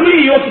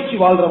மறுபடியும் யோசிச்சு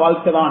வாழ்ற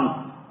வாழ்க்கை தான்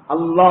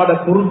அல்லாஹ்ட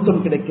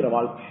பொருத்தம் கிடைக்கிற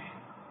வாழ்க்கை,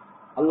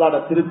 அல்லாஹ்ட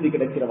திருப்தி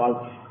கிடைக்கிற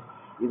வாழ்க்கை.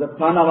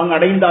 இதைத்தான் அவங்க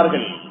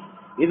அடைந்தார்கள்.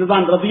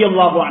 இதுதான்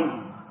ரலியல்லாஹு அன்ஹு.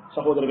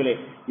 சகோதரர்களே,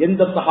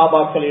 எந்த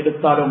சஹாபாக்கள்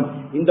எடுத்தாலும்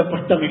இந்த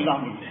பட்டம்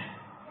இல்லாமல் இல்லை,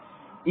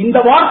 இந்த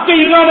வார்த்தை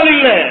இல்லாமல்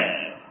இல்லை.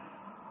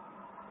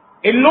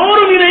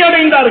 எல்லோரும் இதை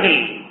அடைந்தார்கள்.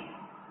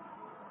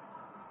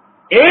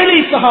 ஏழை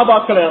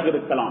சஹாபாக்களாக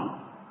இருக்கலாம்.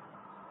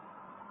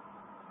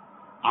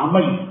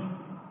 அமல்,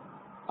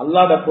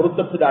 அல்லாஹ்ட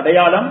பொருத்தத்துக்கு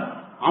அடையாளம்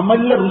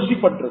அமல்ல ருசி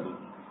பண்றது,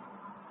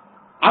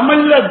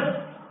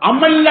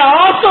 அமல்ல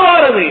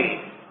ஆசைவாரது.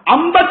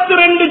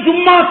 52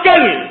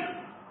 ஜும்மாக்கள்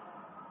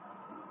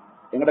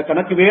எங்கட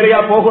கணக்கு வேறையா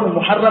போகணும்.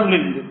 முஹர்ரம்ல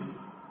இருந்து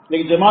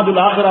இன்னைக்கு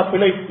ஜமாதுல் ஆஹிரா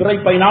பிறை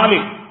 14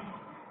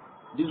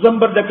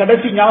 டிசம்பர்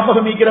கடைசி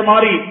ஞாபகம் இருக்கிற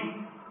மாதிரி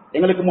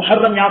எங்களுக்கு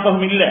முஹர்ரம்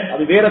ஞாபகம் இல்ல,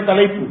 அது வேற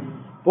தலைப்பு.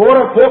 போற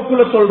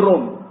போக்குல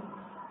சொல்றோம்.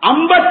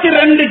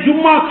 52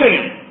 ஜும்மாக்கள்,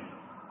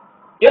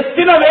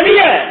 எத்தனை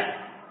வெளிய,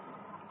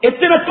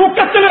 எத்தனை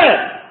தூக்கத்துல,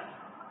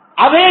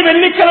 அதே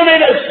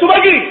வெள்ளிக்கிழமையில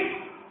சுபகி.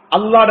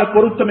 அல்லாஹ்ட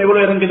பொருத்தம்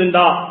எவ்வளவு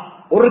இறங்குதுண்டா,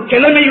 ஒரு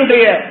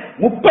கிழமையுடைய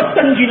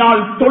 35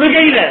 நாள்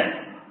தொழுகையில,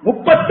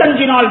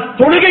 35 நாள்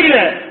தொழுகையில,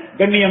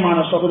 கண்ணியமான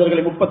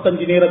சகோதரர்களை,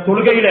 35 நேர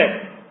தொழுகையில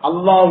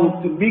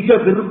அல்லாஹ்வுக்கு மிக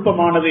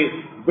விருப்பமானது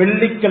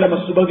வெள்ளிக்கிழமை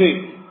சுபகு.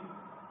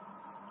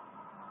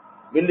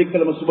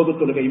 வெள்ளிக்கிழமை சுபகு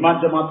தொழுகை இமாம்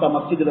ஜமாத்தா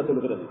மஸ்ஜிதில்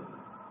தொழுகிறது.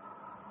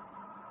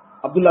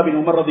 அப்துல்லா பின்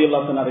உமர்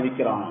ரலியல்லாஹு அன்ஹு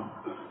அறிவிக்கிறாங்க.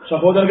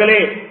 சகோதரர்களே,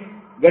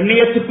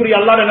 கண்ணியத்துக்குரிய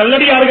அல்லாஹ்வுடைய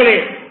நல்லடியார்களே,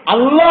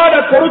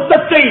 அல்லாஹ்வுடைய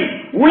பொருத்தத்தை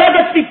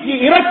உலகத்திற்கு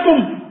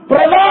இறக்கும்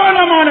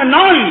பிரதானமான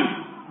நாள்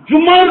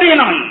ஜும்மாவுடைய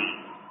நாள்.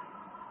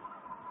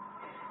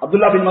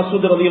 அப்துல்லா பின்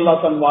மஸ்ஊத்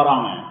ரலியல்லாஹு அன்ஹு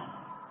வராங்க.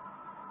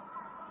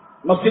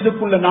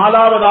 மஸ்ஜிதுக்குள்ள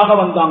 4ஆவதாக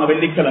வந்தாங்க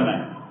வெள்ளிக்கிழமை.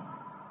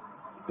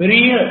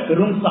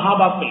 பெரும்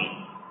சஹாபாக்கள்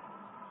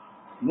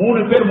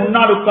 3 பேர்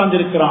முன்னால் உட்கார்ந்து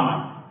இருக்கிறாங்க.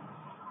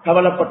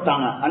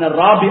 கவலைப்பட்டாங்க. ஆனா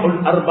ராபிஉல்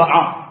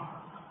அர்பஆ,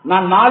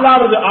 நான்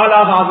 4வது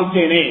ஆளாக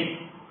ஆகிட்டேனே,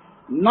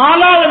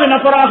 4வது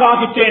நபராக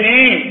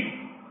ஆகிட்டேனே.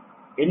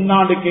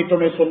 என்னான்னு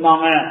கேட்டோன்னே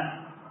சொன்னாங்க,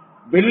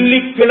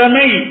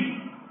 வெள்ளிக்கிழமை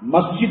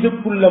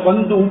மஸ்ஜிதுக்குள்ள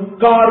வந்து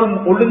உட்காரும்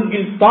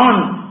ஒழுங்கில்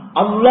தான்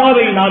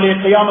அல்லாஹ்வை நாளைய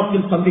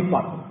கியாமத்தில்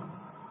சந்திப்பார்கள்.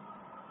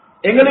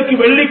 எங்களுக்கு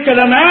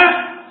வெள்ளிக்கிழமை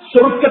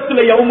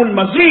சொர்க்கத்தில் யௌமுல்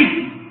மஸீத்,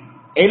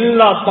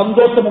 எல்லா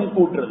சந்தோஷமும்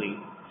கூட்டுறது.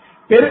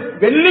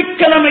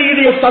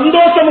 வெள்ளிக்கிழமையுடைய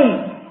சந்தோஷமும்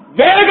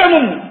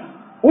வேகமும்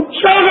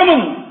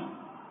உற்சாகமும்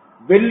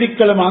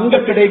வெள்ளிக்கிழமை அங்க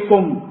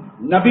கிடைக்கும்.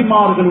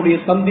 நபிமார்களுடைய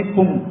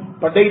சந்திப்பும்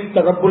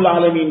படைத்த ரப்புல்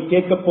ஆலமீன்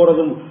கேட்க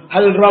போறதும்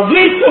ஹல்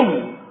ரஸீதும்,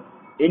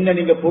 என்ன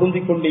நீங்க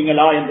பொருந்திக்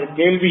கொண்டீங்களா என்ற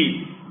கேள்வி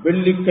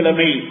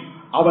வெள்ளிக்கிழமை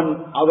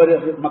அவர்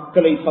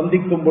மக்களை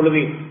சந்திக்கும்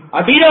பொழுது,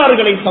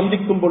 அடியார்களை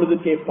சந்திக்கும் பொழுது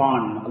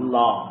கேட்பான்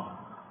அல்லாஹ்.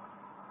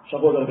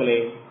 சகோதரர்களே,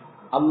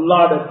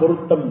 அல்லாஹ்வுடைய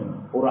பொருத்தம்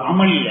ஒரு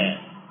அமல்ல,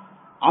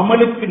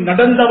 அமலுக்கு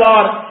நடந்து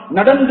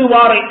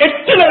வார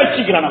 8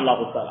 வச்சுக்கிறான்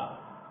அல்லாஹ் தஆலா.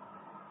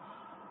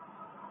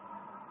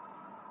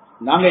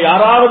 நாங்க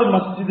யாராவது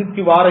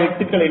மஸ்ஜிதுக்கு வார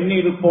 8 எண்ணி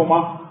இருப்போமா?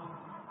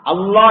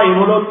 அல்லாஹ்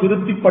எவ்வளவு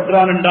திருப்தி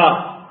படுறான்டா,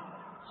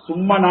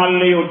 சும்மா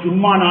நாள்லயோ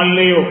ஜும்மா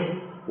நாள்லயோ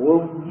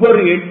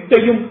ஒவ்வொரு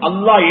 8ஐயும்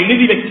அல்லாஹ்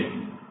எழுதி வச்சு,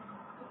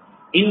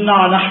 இன்னா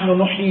நஹ்னு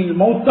நுஹீல்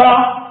மௌதா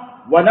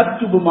வ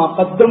நக்துபு மா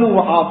கத்தமு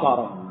வ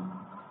ஆசாரம்.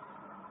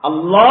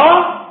 அல்லாஹ்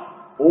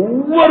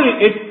ஒவ்வொரு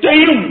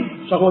 8ஐயும்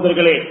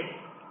சகோதரர்களே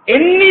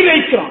எண்ணி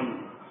வைக்கிறான்,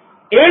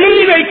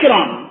 எழுதி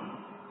வைக்கிறான்.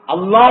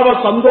 அல்லாஹ்வை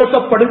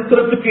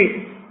சந்தோஷப்படுத்துறதுக்கு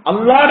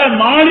அல்லாஹ்வுடைய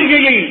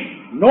மாளிகையை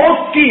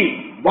நோக்கி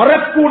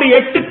வரக்கூடிய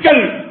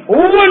 8கள்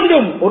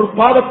ஒவ்வொன்றும் ஒரு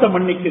பாவத்தை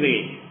மன்னிக்குது,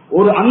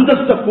 ஒரு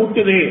அந்தஸ்தை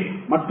கூட்டுது.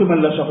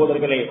 மட்டுமல்ல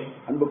சகோதரர்களே,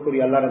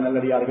 அன்புக்குரிய அல்லாஹ்வுடைய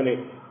நல்லடியார்களே,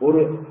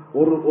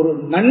 ஒரு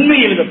நன்மை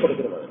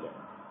எழுதப்படுகிறது.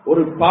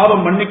 ஒரு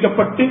பாவம்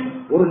மன்னிக்கப்பட்டு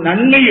ஒரு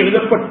நன்மை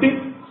எழுதப்பட்டு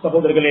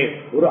சகோதரர்களே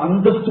ஒரு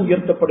அந்தஸ்து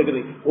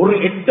உயர்த்தப்படுகிறது. ஒரு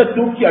 8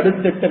 தூக்கி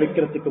அடுத்த 8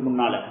 வைக்கிறதுக்கு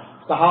முன்னால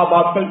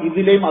சஹாபாக்கள்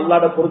இதிலேயும்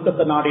அல்லாஹ்வுடைய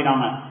பொருத்தத்தை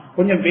நாடினாங்க.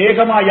 கொஞ்சம்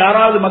வேகமா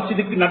யாராவது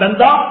மஸ்ஜிதுக்கு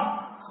நடந்தா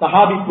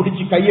சஹாபி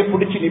பிடிச்சி கையை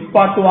பிடிச்சி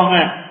நிப்பாட்டுவாங்க,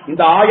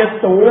 இந்த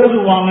ஆயத்தை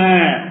ஓதுவாங்க.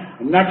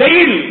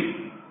 நடையில்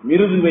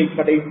மிருதுவை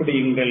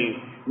கடைபிடியுங்கள்,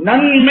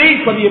 நன்மை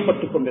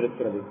பதியப்பட்டுக்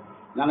கொண்டிருக்கிறது.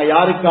 நாங்க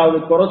யாருக்காவது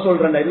குறை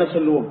சொல்றேன் என்ன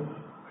சொல்லுவோம்?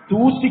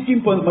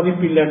 தூசிக்கும்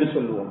மதிப்பு இல்லைன்னு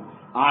சொல்லுவோம்.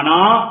 ஆனா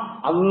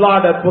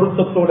அல்லாஹ்வுடைய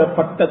பொருத்தத்தோட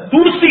பட்ட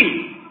தூசி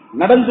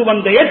நடந்து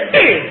வந்த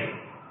 8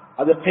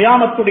 அது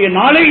கியாமத்துடைய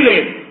நாளையிலே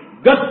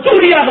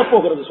கஸ்தூரியாக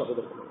போகிறது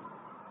சகோதரர்களே,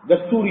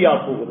 கஸ்தூரியா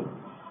போகிறது.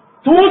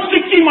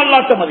 தூசிக்கும்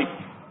அல்லாஹ்வுடைய மதிப்பு,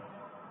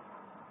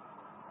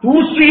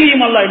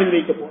 தூசியையும் அல்லாஹ் எழுதி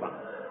வைக்க போறான்.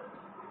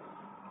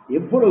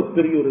 எவ்வளவு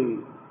பெரிய ஒரு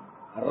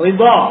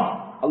ரிதா,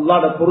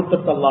 அல்லாஹ்வுடைய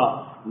பொருத்தத்தை அல்லாஹ்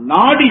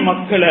நாடி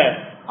மக்களை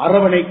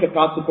அரவணைக்க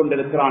காத்துக்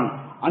கொண்டிருக்கிறான்.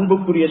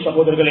 அன்புக்குரிய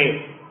சகோதரர்களே,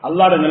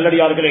 அல்லாஹ்வுடைய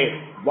நல்லடியார்களே,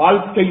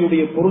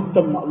 வாழ்க்கையுடைய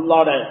பொருத்தம்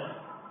அல்லாஹ்வுடைய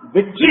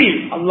வெற்றி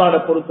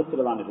அல்லாஹ்வுடைய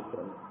பொருத்தத்தில் தான்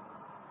இருக்கிறது.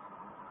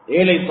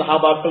 ஏழை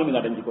சஹாபாக்களும் இதை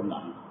அடைஞ்சு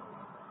கொண்டாங்க.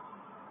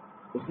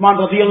 உஸ்மான்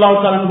ரலியல்லாஹு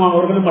தஆலா அன்ஹு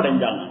அவர்களும்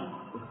அடைஞ்சாங்க,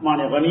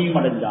 உஸ்மான் கனியும்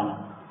அடைஞ்சாங்க.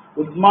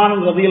 உஸ்மான்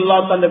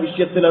ரலியல்லாஹு தஆலா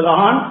விஷயத்துல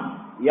தான்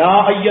யா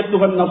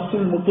அய்யத்துஹன்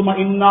நஃப்ஸுல்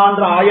முத்மஇன்னா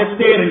என்ற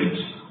ஆயத்தே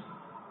இருந்துச்சு.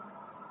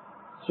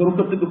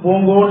 சுருக்கத்துக்கு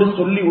போங்கோன்னு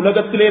சொல்லி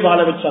உலகத்திலே வாழ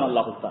வச்சான்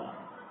அல்லாஹ் தஆலா.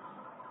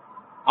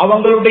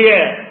 அவங்களுடைய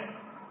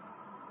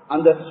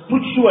அந்த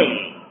ஸ்பிரிச்சுவல்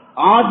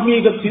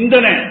ஆத்மீக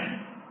சிந்தனை,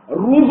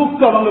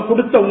 ரூஹுக்கு அவங்க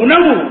கொடுத்த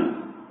உணவு,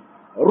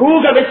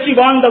 ரூஹ வச்சு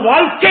வாழ்ந்த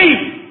வாழ்க்கை,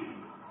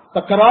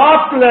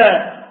 சக்கராத்துல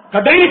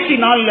கடைசி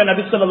நாள்ல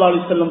நபி ஸல்லல்லாஹு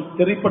அலைஹி வஸல்லம்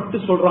தெரிப்பட்டு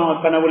சொல்றாங்க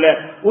கனவுல,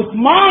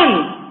 உஸ்மான்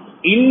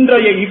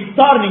இன்றைய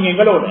இஃப்தார் நீங்க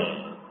எங்களோட,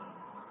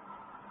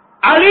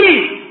 அலி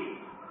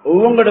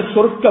உங்களோட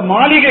சொர்க்க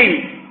மாளிகை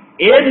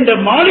ஏந்த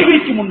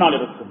மாளிகைக்கு முன்னால்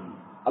இருக்கும்.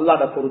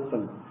 அல்லாஹ்வுடைய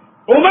பொருத்தம்.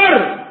 உமர்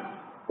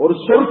ஒரு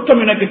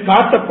சொர்க்கம் எனக்கு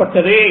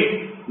காட்டப்பட்டதே,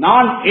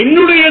 நான்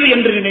என்னுடையது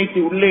என்று நினைத்து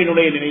உள்ளே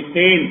நுழைய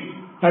நினைத்தேன்,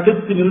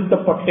 தடுத்து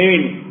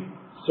நிறுத்தப்பட்டேன்.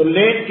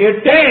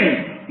 கேட்டேன்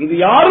இது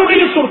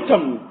யாருடைய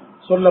சொர்க்கம்?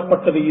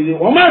 சொல்லப்பட்டது இது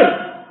உமர்.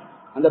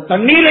 அந்த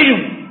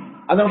தண்ணீரையும்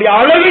அதனுடைய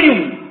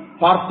அழகையும்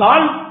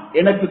பார்த்தால்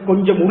எனக்கு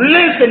கொஞ்சம்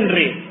உள்ளே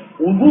சென்று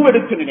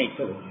உருவெடுக்க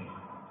நினைத்தது,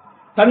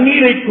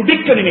 தண்ணீரை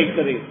குடிக்க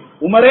நினைத்தது.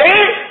 உமரே,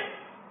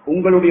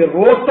 உங்களுடைய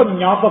ரோசம்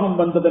ஞாபகம்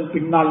வந்ததன்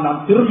பின்னால் நான்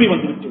திரும்பி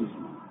வந்துவிட்டேன்.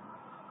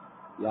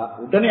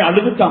 உடனே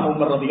அழுதுட்டாங்க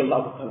உமர்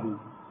ரலியல்லாஹு தஆலா.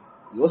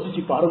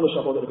 யோசிச்சு பாருங்க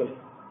சகோதரர்களே,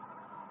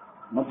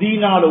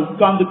 மதீனால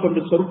உட்கார்ந்து கொண்டு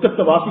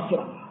சொர்க்கத்தை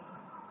வாசிக்கிறாங்க.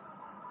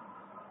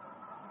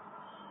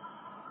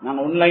 நாங்க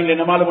ஆன்லைன்ல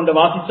என்னமால கொண்டு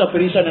வாசிச்சா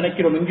பெரிசா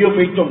நினைக்கிறோம், எங்கேயோ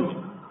போயிட்டோம்.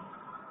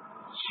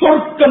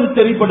 சொர்க்கம்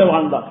தெரிபட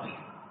வாழ்ந்தார்கள்,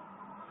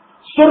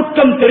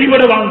 சொர்க்கம்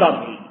தெரிபட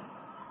வாழ்ந்தார்கள்.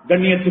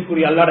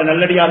 கண்ணியத்துக்குரிய அல்லாஹ்வுடைய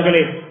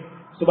நல்லடியார்களே,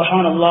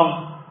 சுப்ஹானல்லாஹ்.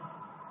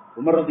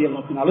 உமர்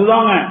ரலியல்லாஹு அன்ஹு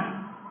அழுதாங்க.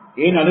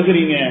 ஏன்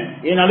அழுகிறீங்க,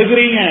 ஏன்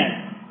அழுகிறீங்க?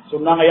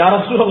 சொன்னாங்க, யா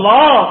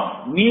ரசூலல்லாஹ்,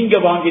 நீங்க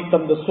வாங்கி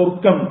தந்த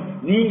சொர்க்கம்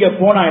நீங்க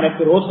போனா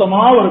எனக்கு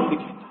ரோசமா வரும்.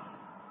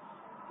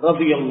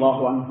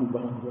 ரலியல்லாஹு அன்ஹு.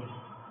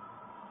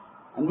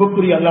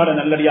 அன்புக்குரிய அல்லாஹ்வுடைய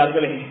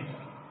நல்லடியார்களே,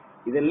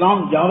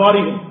 இதெல்லாம்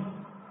வியாபாரிகள்.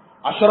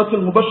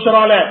 அஷரத்துல்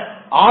முபஷ்ஷரால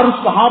 6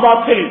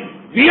 சஹாபாக்கள்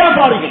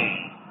வியாபாரிகள்,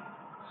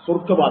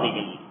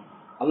 சொர்க்கவாதிகள்.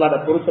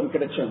 அல்லாஹ்வுடைய பொருத்தம்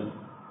கிடைச்சது.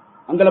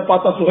 அங்கல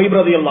பார்த்தா சுஹைப்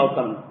ரலியல்லாஹு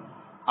தஆலா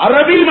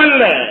அரபில்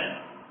அல்ல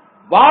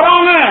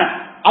வாராங்க,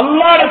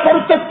 அல்லாஹ்வுடைய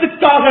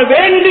பொருத்தத்துக்காக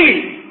வேண்டி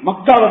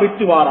மக்காவை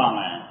விட்டு வாராங்க.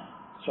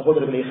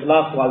 சகோதரர்களே,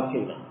 இஹ்லாஸ்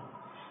வாழ்க்கையில,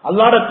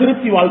 அல்லாஹ்வுடைய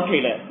திருப்தி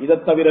வாழ்க்கையில, இதை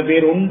தவிர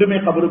வேறு ஒன்றுமே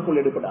கபருக்குள்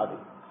எடுபடாது.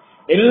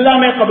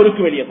 எல்லாமே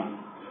கபருக்கு வெளியே தான்,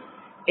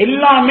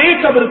 எல்லாமே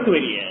கபருக்கு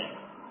வெளியே.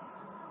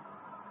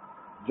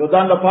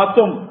 ஜோர்டான்ல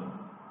பார்த்தோம்,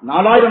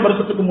 4000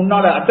 வருஷத்துக்கு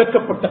முன்னால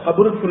அடக்கப்பட்ட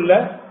கபருக்குள்ள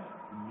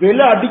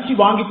விலை அடிச்சு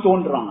வாங்கி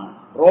தோன்றாங்க.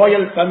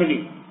 ராயல் ஃபேமிலி,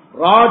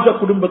 ராஜ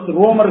குடும்பத்து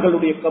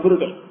ரோமர்களுடைய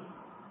கபறுகள்.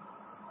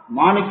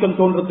 மாணிக்கம்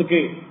தோன்றதுக்கு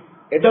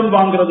இடம்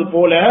வாங்குறது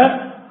போல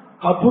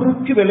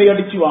கபருக்கு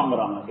விலையடிச்சு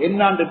வாங்குறாங்க.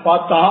 என்னன்னு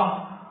பார்த்தா,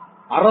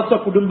 அரச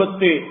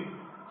குடும்பத்து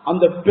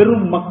அந்த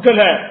பெரும்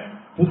மக்களை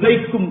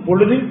புதைக்கும்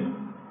பொழுது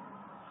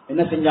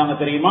என்ன செஞ்சாங்க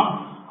தெரியுமா?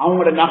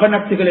 அவங்களோட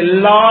நகநட்டுகள்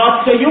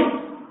எல்லாத்தையும்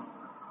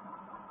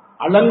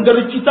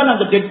அலங்கரிச்சு தான்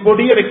அந்த டெட்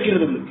பாடியை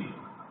வைக்கிறது.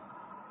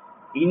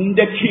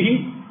 இன்றைக்கு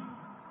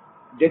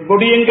டெட்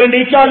பாடி எங்க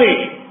நீக்காது,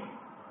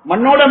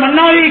 மண்ணோட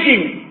மண்ணாகி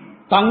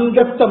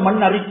தங்கத்தை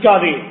மண்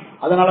அரிக்காது.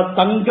 அதனால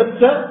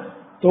தங்கத்தை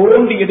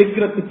தோண்டி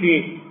எடுக்கிறதுக்கு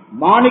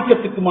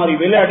மாணிக்கத்துக்கு மாதிரி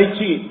விலை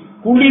அடிச்சு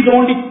குழி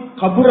தோண்டி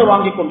கபுரை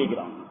வாங்கி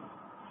கொண்டிருக்கிறாங்க.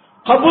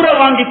 கபுரை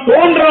வாங்கி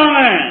தோன்றாங்க.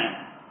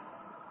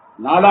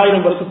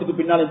 4000 வருஷத்துக்கு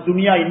பின்னால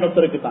துனியா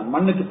இன்னொருத்தருக்கு தான்,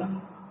 மண்ணுக்கு தான்.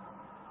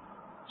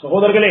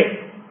 சகோதரர்களே,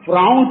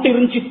 பிராவுண்ட்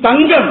இருந்துச்சு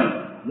தங்கம்.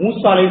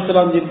 மூசா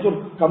அலைஹிஸ்ஸலாம் ஒரு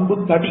கம்பு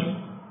தடி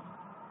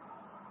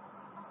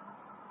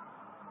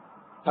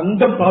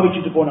தங்கம்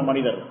பாவிச்சுட்டு போன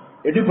மனிதர்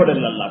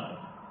எடுபடல்.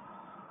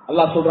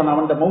 அல்லாஹ் சொல்றான்,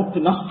 அவன் மௌத்து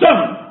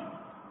நஷ்டம்.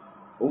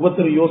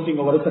 ஒவ்வொருத்தரும்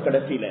யோசிங்க, வருஷ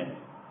கடைசியில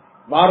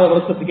வார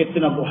வருஷத்துக்கு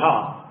எத்தனை புஹா,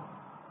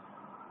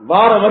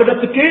 வார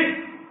வருடத்துக்கு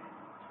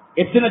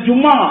எத்தனை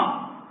ஜும்மா,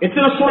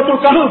 எத்தனை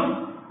சூரத்துல் கஹஃப்.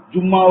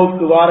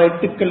 ஜும்மாவுக்கு வார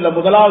 8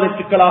 முதலாவது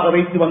 8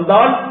 வைத்து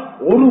வந்தால்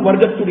ஒரு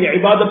வருடத்துடைய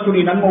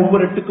இபாதத்துடைய நன்மை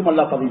ஒவ்வொரு 8க்கும்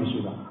அல்லாஹ் பதிவு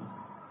செய்வான்.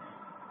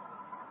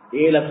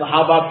 ஏழை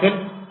சஹாபாக்கள்,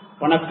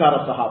 பணக்கார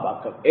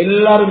சஹாபாக்கள்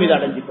எல்லாரும் இதை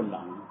அடைஞ்சு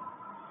கொண்டாங்க.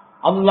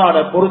 அல்லாஹ்வுட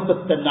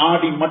பொருத்தத்தை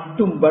நாடி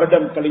மட்டும்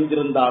வருடம்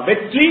கழிந்திருந்தா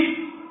வெற்றி,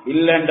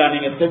 இல்லண்டா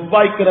நீங்க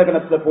செவ்வாய்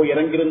கிரகணத்துல போய்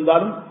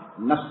இறங்கியிருந்தாலும்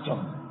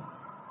நஷ்டம்.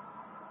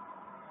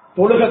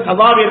 தொழுக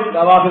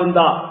கதாவாக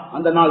இருந்தா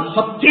அந்த நாள்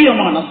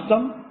சத்தியமா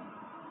நஷ்டம்.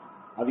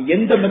 அது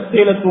எந்த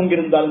மெத்தையில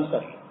தூங்கியிருந்தாலும்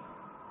சரி.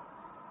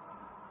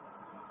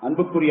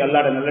 அன்புக்குரிய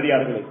அல்லாஹ்வுடைய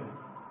நல்லடியார்களே,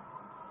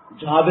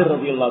 ஜாபிர்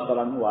ரலியல்லாஹு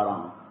தஆலா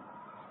வராங்க.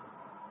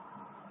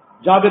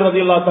 ஜாபிர்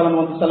ரலியல்லாஹு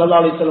தஆலா வந்து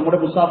ஸல்லல்லாஹு அலைஹி வஸல்லம் ஓட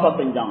முஸாஃபா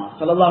செஞ்சாங்க.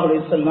 ஸல்லல்லாஹு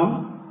அலைஹி வஸல்லம்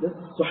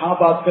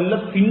சஹாபாக்கள்ல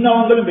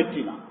பின்னவங்களும்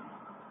வெற்றினாங்க.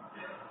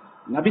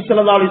 நபி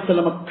ஸல்லல்லாஹு அலைஹி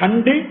வஸல்லம்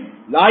கண்டு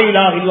லா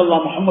இலாஹ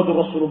இல்லல்லாஹ் முஹம்மது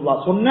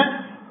ரசூலுல்லாஹ் சொன்ன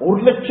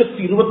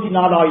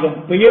 1,24,000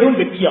 பெயரும்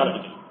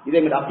வெற்றியாளர்கள். இது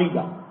எங்களுடைய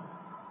அகீதா,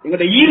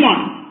 எங்களுடைய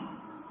ஈமான்.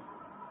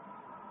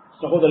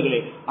 சகோதரர்களே,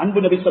 அன்பு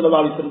நபி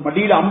ஸல்லல்லாஹு அலைஹி வஸல்லம்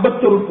மடியில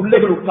 51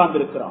 பிள்ளைகள் உட்கார்ந்து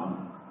இருக்கிறாங்க.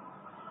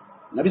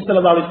 நபி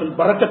ஸல்லல்லாஹு அலைஹி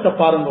வஸல்லம் பரக்கத்தை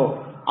பாருங்க,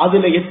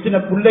 அதுல எத்தனை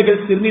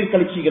பிள்ளைகள் சிறுநீர்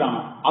கழிச்சுக்கிறாங்க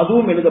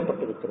அதுவும்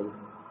எழுதப்பட்டிருக்கிறது.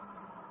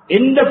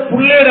 எந்த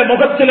பிள்ளையோட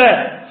முகத்துல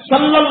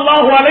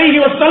ஸல்லல்லாஹு அலைஹி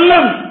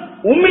வஸல்லம்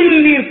உம்மில்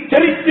நீர்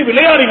தெளித்து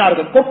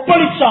விளையாடினார்கள்,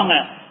 கொப்பளிச்சாங்க.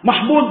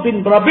 மஹ்மூத் பின்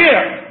ரபீ,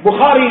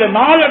 புகாரியில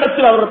 4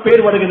 இடத்துல அவர்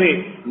பேர் வருகிறது.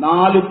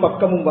 4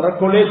 பக்கமும்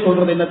வரக்கொள்ளே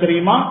சொல்றது என்ன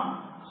தெரியுமா?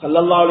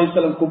 ஸல்லல்லாஹு அலைஹி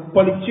வஸல்லம்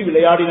கொப்பளிச்சு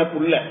விளையாடின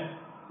புள்ள.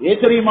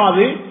 தெரியுமா?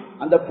 அது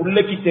அந்த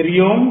புள்ளைக்கு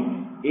தெரியும்,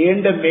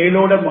 ஏண்ட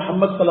மேலோட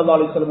முஹம்மது ஸல்லல்லாஹு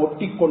அலைஹி வஸல்லம்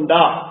ஒட்டி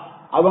கொண்டா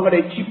அவங்களோட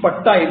எச்சி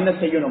பட்டா என்ன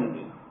செய்யணும்.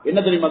 என்ன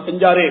தெரியுமா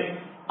செஞ்சாரு?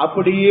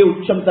 அப்படியே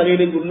உச்சம்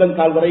தலையிலிருந்து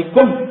உள்ளங்கால்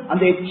வரைக்கும்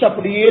அந்த எச்சி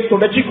அப்படியே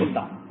தொடச்சி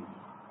கொண்டான்.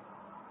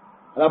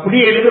 அது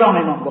அப்படியே எழுதுறான்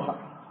இமாம்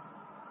புகாரி.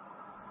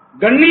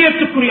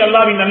 கண்ணியத்துக்குரிய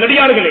அல்லாஹ்வின்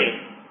நல்லடியார்களே,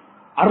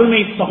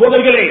 அருமை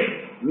சகோதரர்களே,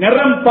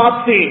 நிறம்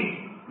பார்த்து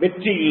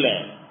வெற்றி இல்ல,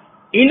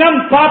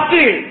 இனம்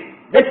பார்த்து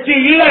வெற்றி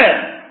இல்ல,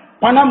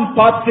 பணம்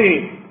பார்த்து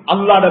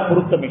அல்லாஹ்வுட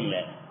பொருத்தம் இல்ல.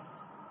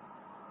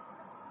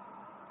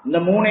 இந்த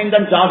 3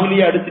 தான்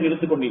ஜாஹிலியா எடுத்து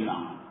நிறுத்திக்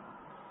கொண்டிருந்தாங்க.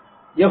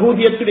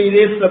 யகூதியத்துடைய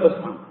இதே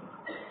சிலபஸ் தான்.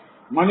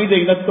 மனித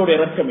இனத்தோட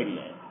இரக்கம்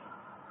இல்லை,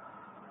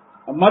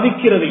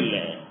 மதிக்கிறது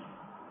இல்லை,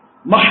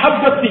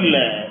 மஹப்பத் இல்ல.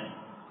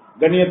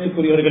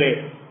 கண்ணியத்துக்குரியவர்களே,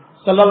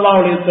 ஸல்லல்லாஹு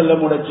அலைஹி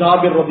வஸல்லம்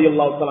ஜாபிர்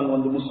ரலியல்லாஹு தஆலா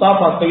வந்து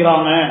முஸாஃபா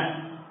செய்றாங்க.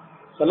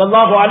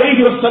 ஸல்லல்லாஹு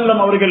அலைஹி வஸல்லம்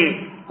அவர்கள்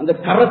அந்த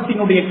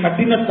கரத்தினுடைய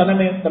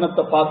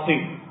கடினத்தனத்தை பார்த்து,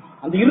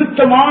 அந்த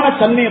இறுக்கமான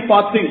தன்மையை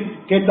பார்த்து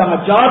கேட்டாங்க,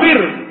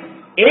 ஜாபிர்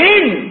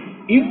ஏன்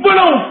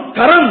இவ்வளவு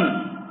கரம்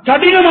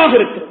கடினமாக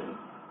இருக்கிறது,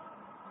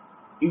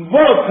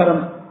 இவ்வளவு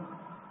கரம்?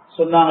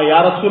 சொன்னாங்க, யா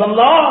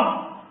ரசூலல்லாஹ்,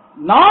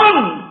 நான்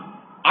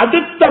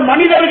அடுத்த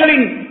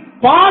மனிதர்களின்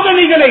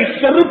பாதணிகளை,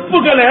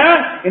 செருப்புகளை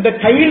இந்த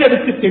கையில்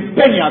எடுத்து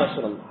தைப்பேன். யா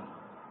ரசூலல்லாஹ்,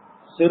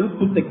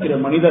 செருப்பு தைக்கிற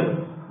மனிதர்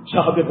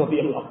ஜாபிர்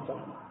ரலியல்லாஹு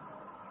தஆலா.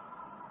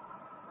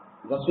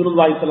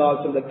 ரசூலுல்லாஹி ஸல்லல்லாஹு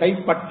அலைஹி வஸல்லம் கை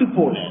பட்டு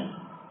போன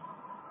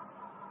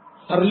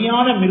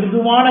சரியான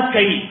மிருதுவான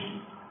கை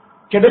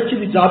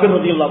கிடைச்சது. ஜாபிர்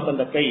ரலியல்லாஹு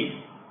தஆலா கை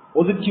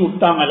ஒதுக்கி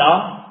விட்டாங்களா?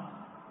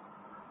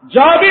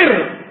 ஜாபிர்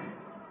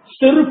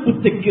செருப்பு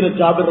தைக்கிற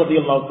ஜாபிர்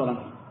ரலியல்லாஹு தஆலா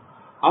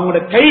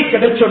அவங்களோட கை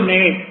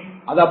கிடைச்சோன்னே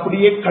அது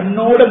அப்படியே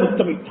கண்ணோட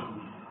முத்தமிட்டாங்க.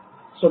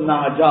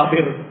 சொன்னாங்க,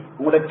 ஜாபிர்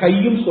உங்களோட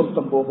கையும்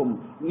சொர்க்கம் போகும்,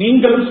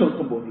 நீங்களும்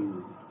சொர்க்கம் போவீங்க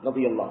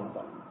ரலியல்லாஹு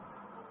தஆலா.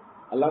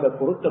 அல்லாஹ்வுடைய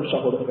பொருத்தம்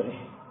சகோதரர்களே,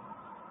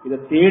 இதை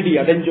தேடி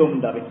அடைஞ்சோம்.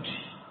 வெற்றி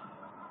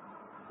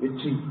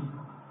வெற்றி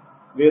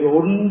வேறு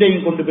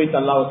ஒன்றையும் கொண்டு போய்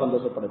அல்லாஹ்வை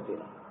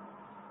சந்தோஷப்படுத்தலாம்.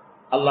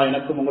 அல்லாஹ்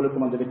எனக்கும்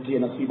உங்களுக்கும் அந்த வெற்றியை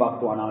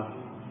நசீபாக்குவானாக.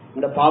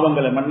 இந்த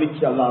பாவங்களை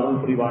மன்னிச்சு அல்லாஹ்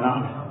அருள்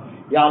புரிவானாக.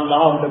 யா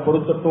அல்லாஹ் உன்னுடைய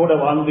பொருத்தத்தோட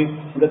வாழ்ந்து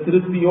இந்த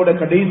திருப்தியோட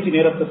கடைசி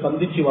நேரத்தை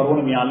சந்திச்சு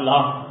வரணும் யா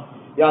அல்லாஹ்.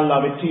 யா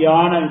அல்லாஹ்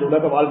வெற்றியான இந்த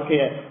உலக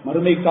வாழ்க்கையை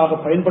மறுமைக்காக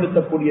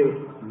பயன்படுத்தக்கூடிய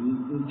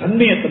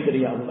தன்மையை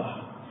தந்திரியா அல்லாஹ்.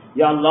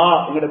 யா அல்லாஹ்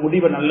எங்களுடைய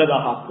முடிவை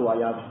நல்லதாக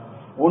ஆக்குவாயாக,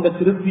 உன்னுடைய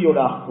திருப்தியோட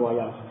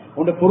ஆக்குவாயாக,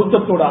 உன்னுடைய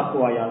பொருத்தத்தோட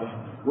ஆக்குவாயாக.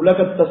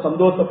 உலகத்தை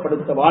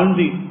சந்தோஷப்படுத்த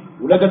வாழ்ந்து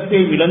உலகத்தை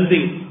இழந்து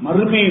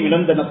மறுமையை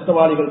இழந்த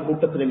நஷ்டவாளிகள்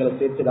கூட்டத்தில் எங்களை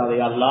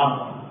சேர்த்திடாதையா அல்லாஹ்.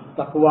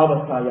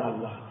 தக்குவாவத்தாயா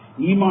அல்லாஹ்,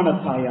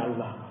 ஈமானத்தாயா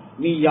அல்லாஹ்.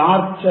 நீ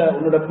யார்ச்ச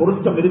உன்னோட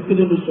பொருத்தம்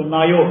இருக்குது என்று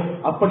சொன்னாயோ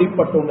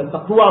அப்படிப்பட்ட உன்னை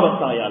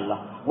தக்குவாவத்தாயா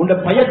அல்லாஹ், உன்னை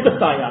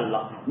பயத்தாயா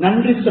அல்லாஹ்,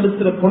 நன்றி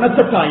செலுத்துற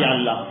குணத்தாயா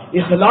அல்லாஹ்,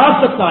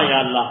 இஹ்லாஸத்தாயா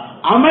அல்லாஹ்,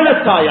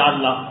 அமலத்தாயா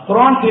அல்லாஹ்,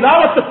 குர்ஆன்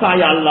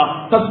திலாவத்தாயா அல்லாஹ்,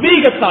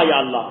 தஸ்பீகத்தாயா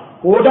அல்லாஹ்.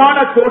 கோடான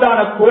கோடான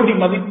கோடி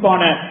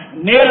மதிப்பான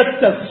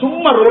நேரத்தை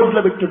சும்மா ரோட்ல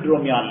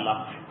விட்டுடுறோம் யா அல்லாஹ்,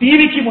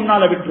 டிவிக்கு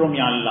முன்னால விட்டுறோம்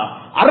யா அல்லாஹ்,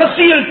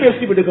 அரசியல்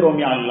பேசி விடுகிறோம்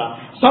யா அல்லாஹ்,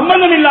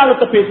 சம்பந்தம்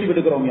இல்லாத பேசி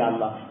விடுகிறோம் யா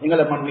அல்லாஹ்.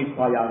 எங்களை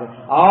மன்னிப்பாயாக.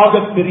 ஆக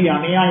பெரிய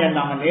அநியாயம்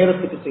நாங்க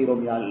நேரத்துக்கு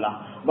செய்யறோம் யா அல்லாஹ்,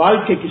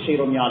 வாழ்க்கைக்கு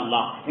செய்யறோம் யா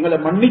அல்லாஹ். எங்களை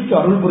மன்னித்து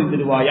அருள்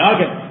புரிந்திடுவாயாக,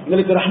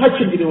 எங்களுக்கு ரஹ்மத்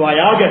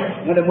செஞ்சிடுவாயாக,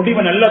 எங்களுடைய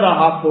முடிவை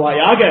நல்லதாக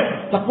ஆக்குவாயாக,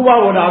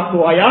 தக்வாவோட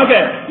ஆக்குவாயாக,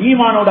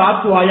 ஈமானோட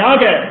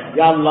ஆக்குவாயாக.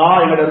 யா அல்லாஹ்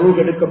எங்களுடைய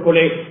ரூஹ்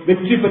எடுக்கக்கொள்ளே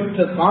வெற்றி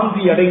பெற்ற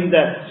சாந்தி அடைந்த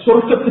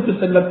சொர்க்கத்துக்கு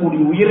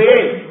செல்லக்கூடிய உயிரே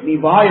நீ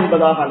வா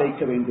என்பதாக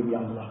அழைக்க வேண்டும் யா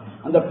அல்லாஹ்.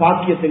 அந்த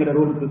பாக்கியத்தை எங்களுடைய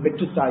ரூஹுக்கு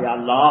பெற்றுத்தாயா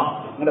அல்லாஹ்.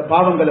 எங்களுடைய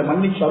பாவங்களை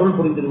மன்னிச்சு அருள்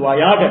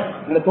புரிந்திடுவாயாக,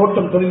 எங்களுடைய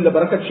தோட்டம் தொழில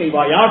பரக்கத்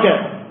செய்வாயாக,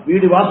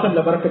 வீடு வாசல்ல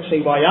பரக்கத்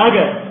செய்வாயாக.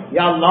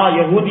 யா அல்லாஹ்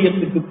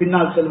யஹூதியத்துக்கு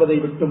பின்னால் செல்வதை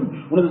விட்டும்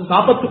உனது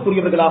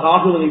சாபத்துக்குரியவர்களாக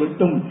ஆகுவதை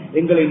விட்டும்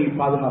எங்களை நீ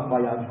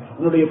பாதுகாப்பாயாக.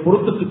 உன்னுடைய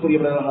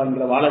பொருத்தத்துக்குரியவர்களாக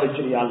எங்களை வாழ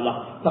வச்சிரியா அல்லாஹ்,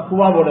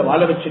 தக்வாவோட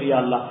வாழ வச்சிரியா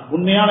அல்லாஹ்,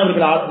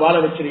 உண்மையானவர்கள் வாழ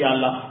வச்சிரியா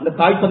அல்லாஹ். அந்த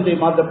தாய் தந்தை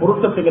மாற்ற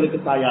பொருத்தத்துகளுக்கு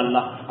தாயா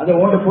அல்லாஹ், அதை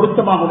உன்னுடைய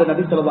பொருத்தமாக உன்னுடைய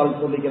நபி ஸல்லல்லாஹு அலைஹி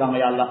வஸல்லம் சொல்லிக்கிறாங்க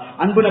யா அல்லாஹ்.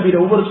 அன்பு நபியோட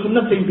ஒவ்வொரு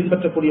சுன்னத்தையும்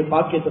பின்பற்றக்கூடிய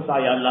பாக்கியத்தை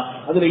தாயா அல்லாஹ்,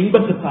 அதுல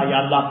இன்பத்தை தாயா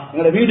அல்லாஹ்.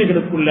 எங்களுடைய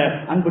வீடுகளுக்குள்ள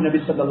அன்பு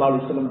நபி ஸல்லல்லாஹு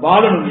அலைஹி வஸல்லம்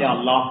வாழணும் யா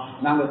அல்லாஹ்.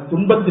 நாங்க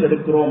துன்பத்தில்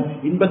எடுக்கிறோம்,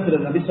 இன்பத்தில்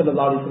நபி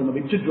ஸல்லல்லாஹு அலைஹி வஸல்லம்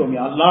விட்டுட்டோம்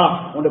யா அல்லாஹ்.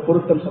 உன்னுடைய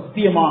பொருத்தம்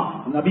சத்தியமா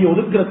நபி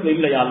ஒதுக்கிறதுல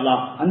இல்லையா அல்லாஹ்.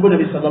 அன்பு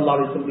நபி ஸல்லல்லாஹு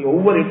அலைஹி வஸல்லம்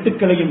ஒவ்வொரு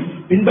எட்டுக்களையும்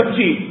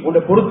பின்பற்றி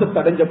உன்னுடைய பொருத்தத்தை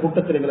அடைஞ்ச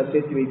கூட்டத்தில் எங்களை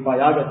சேர்த்து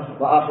வைப்பாயாக.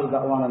 வஆஹிரு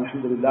தஅவானா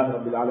அல்ஹம்துலில்லாஹி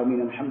ரப்பில்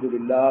ஆலமீன்.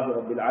 அல்ஹம்துலில்லாஹி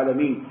ரப்பில்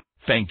ஆலமீன்.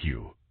 Thank you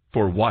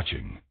for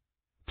watching.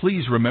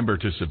 Please remember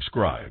to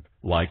subscribe,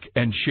 like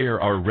and share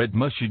our Red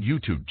Masjid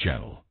YouTube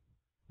channel.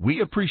 We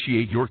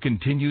appreciate your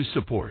continued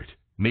support.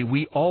 May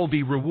we all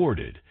be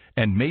rewarded,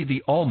 and may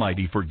the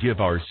Almighty forgive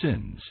our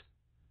sins.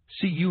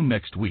 See you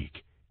next week,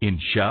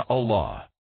 Insha'Allah.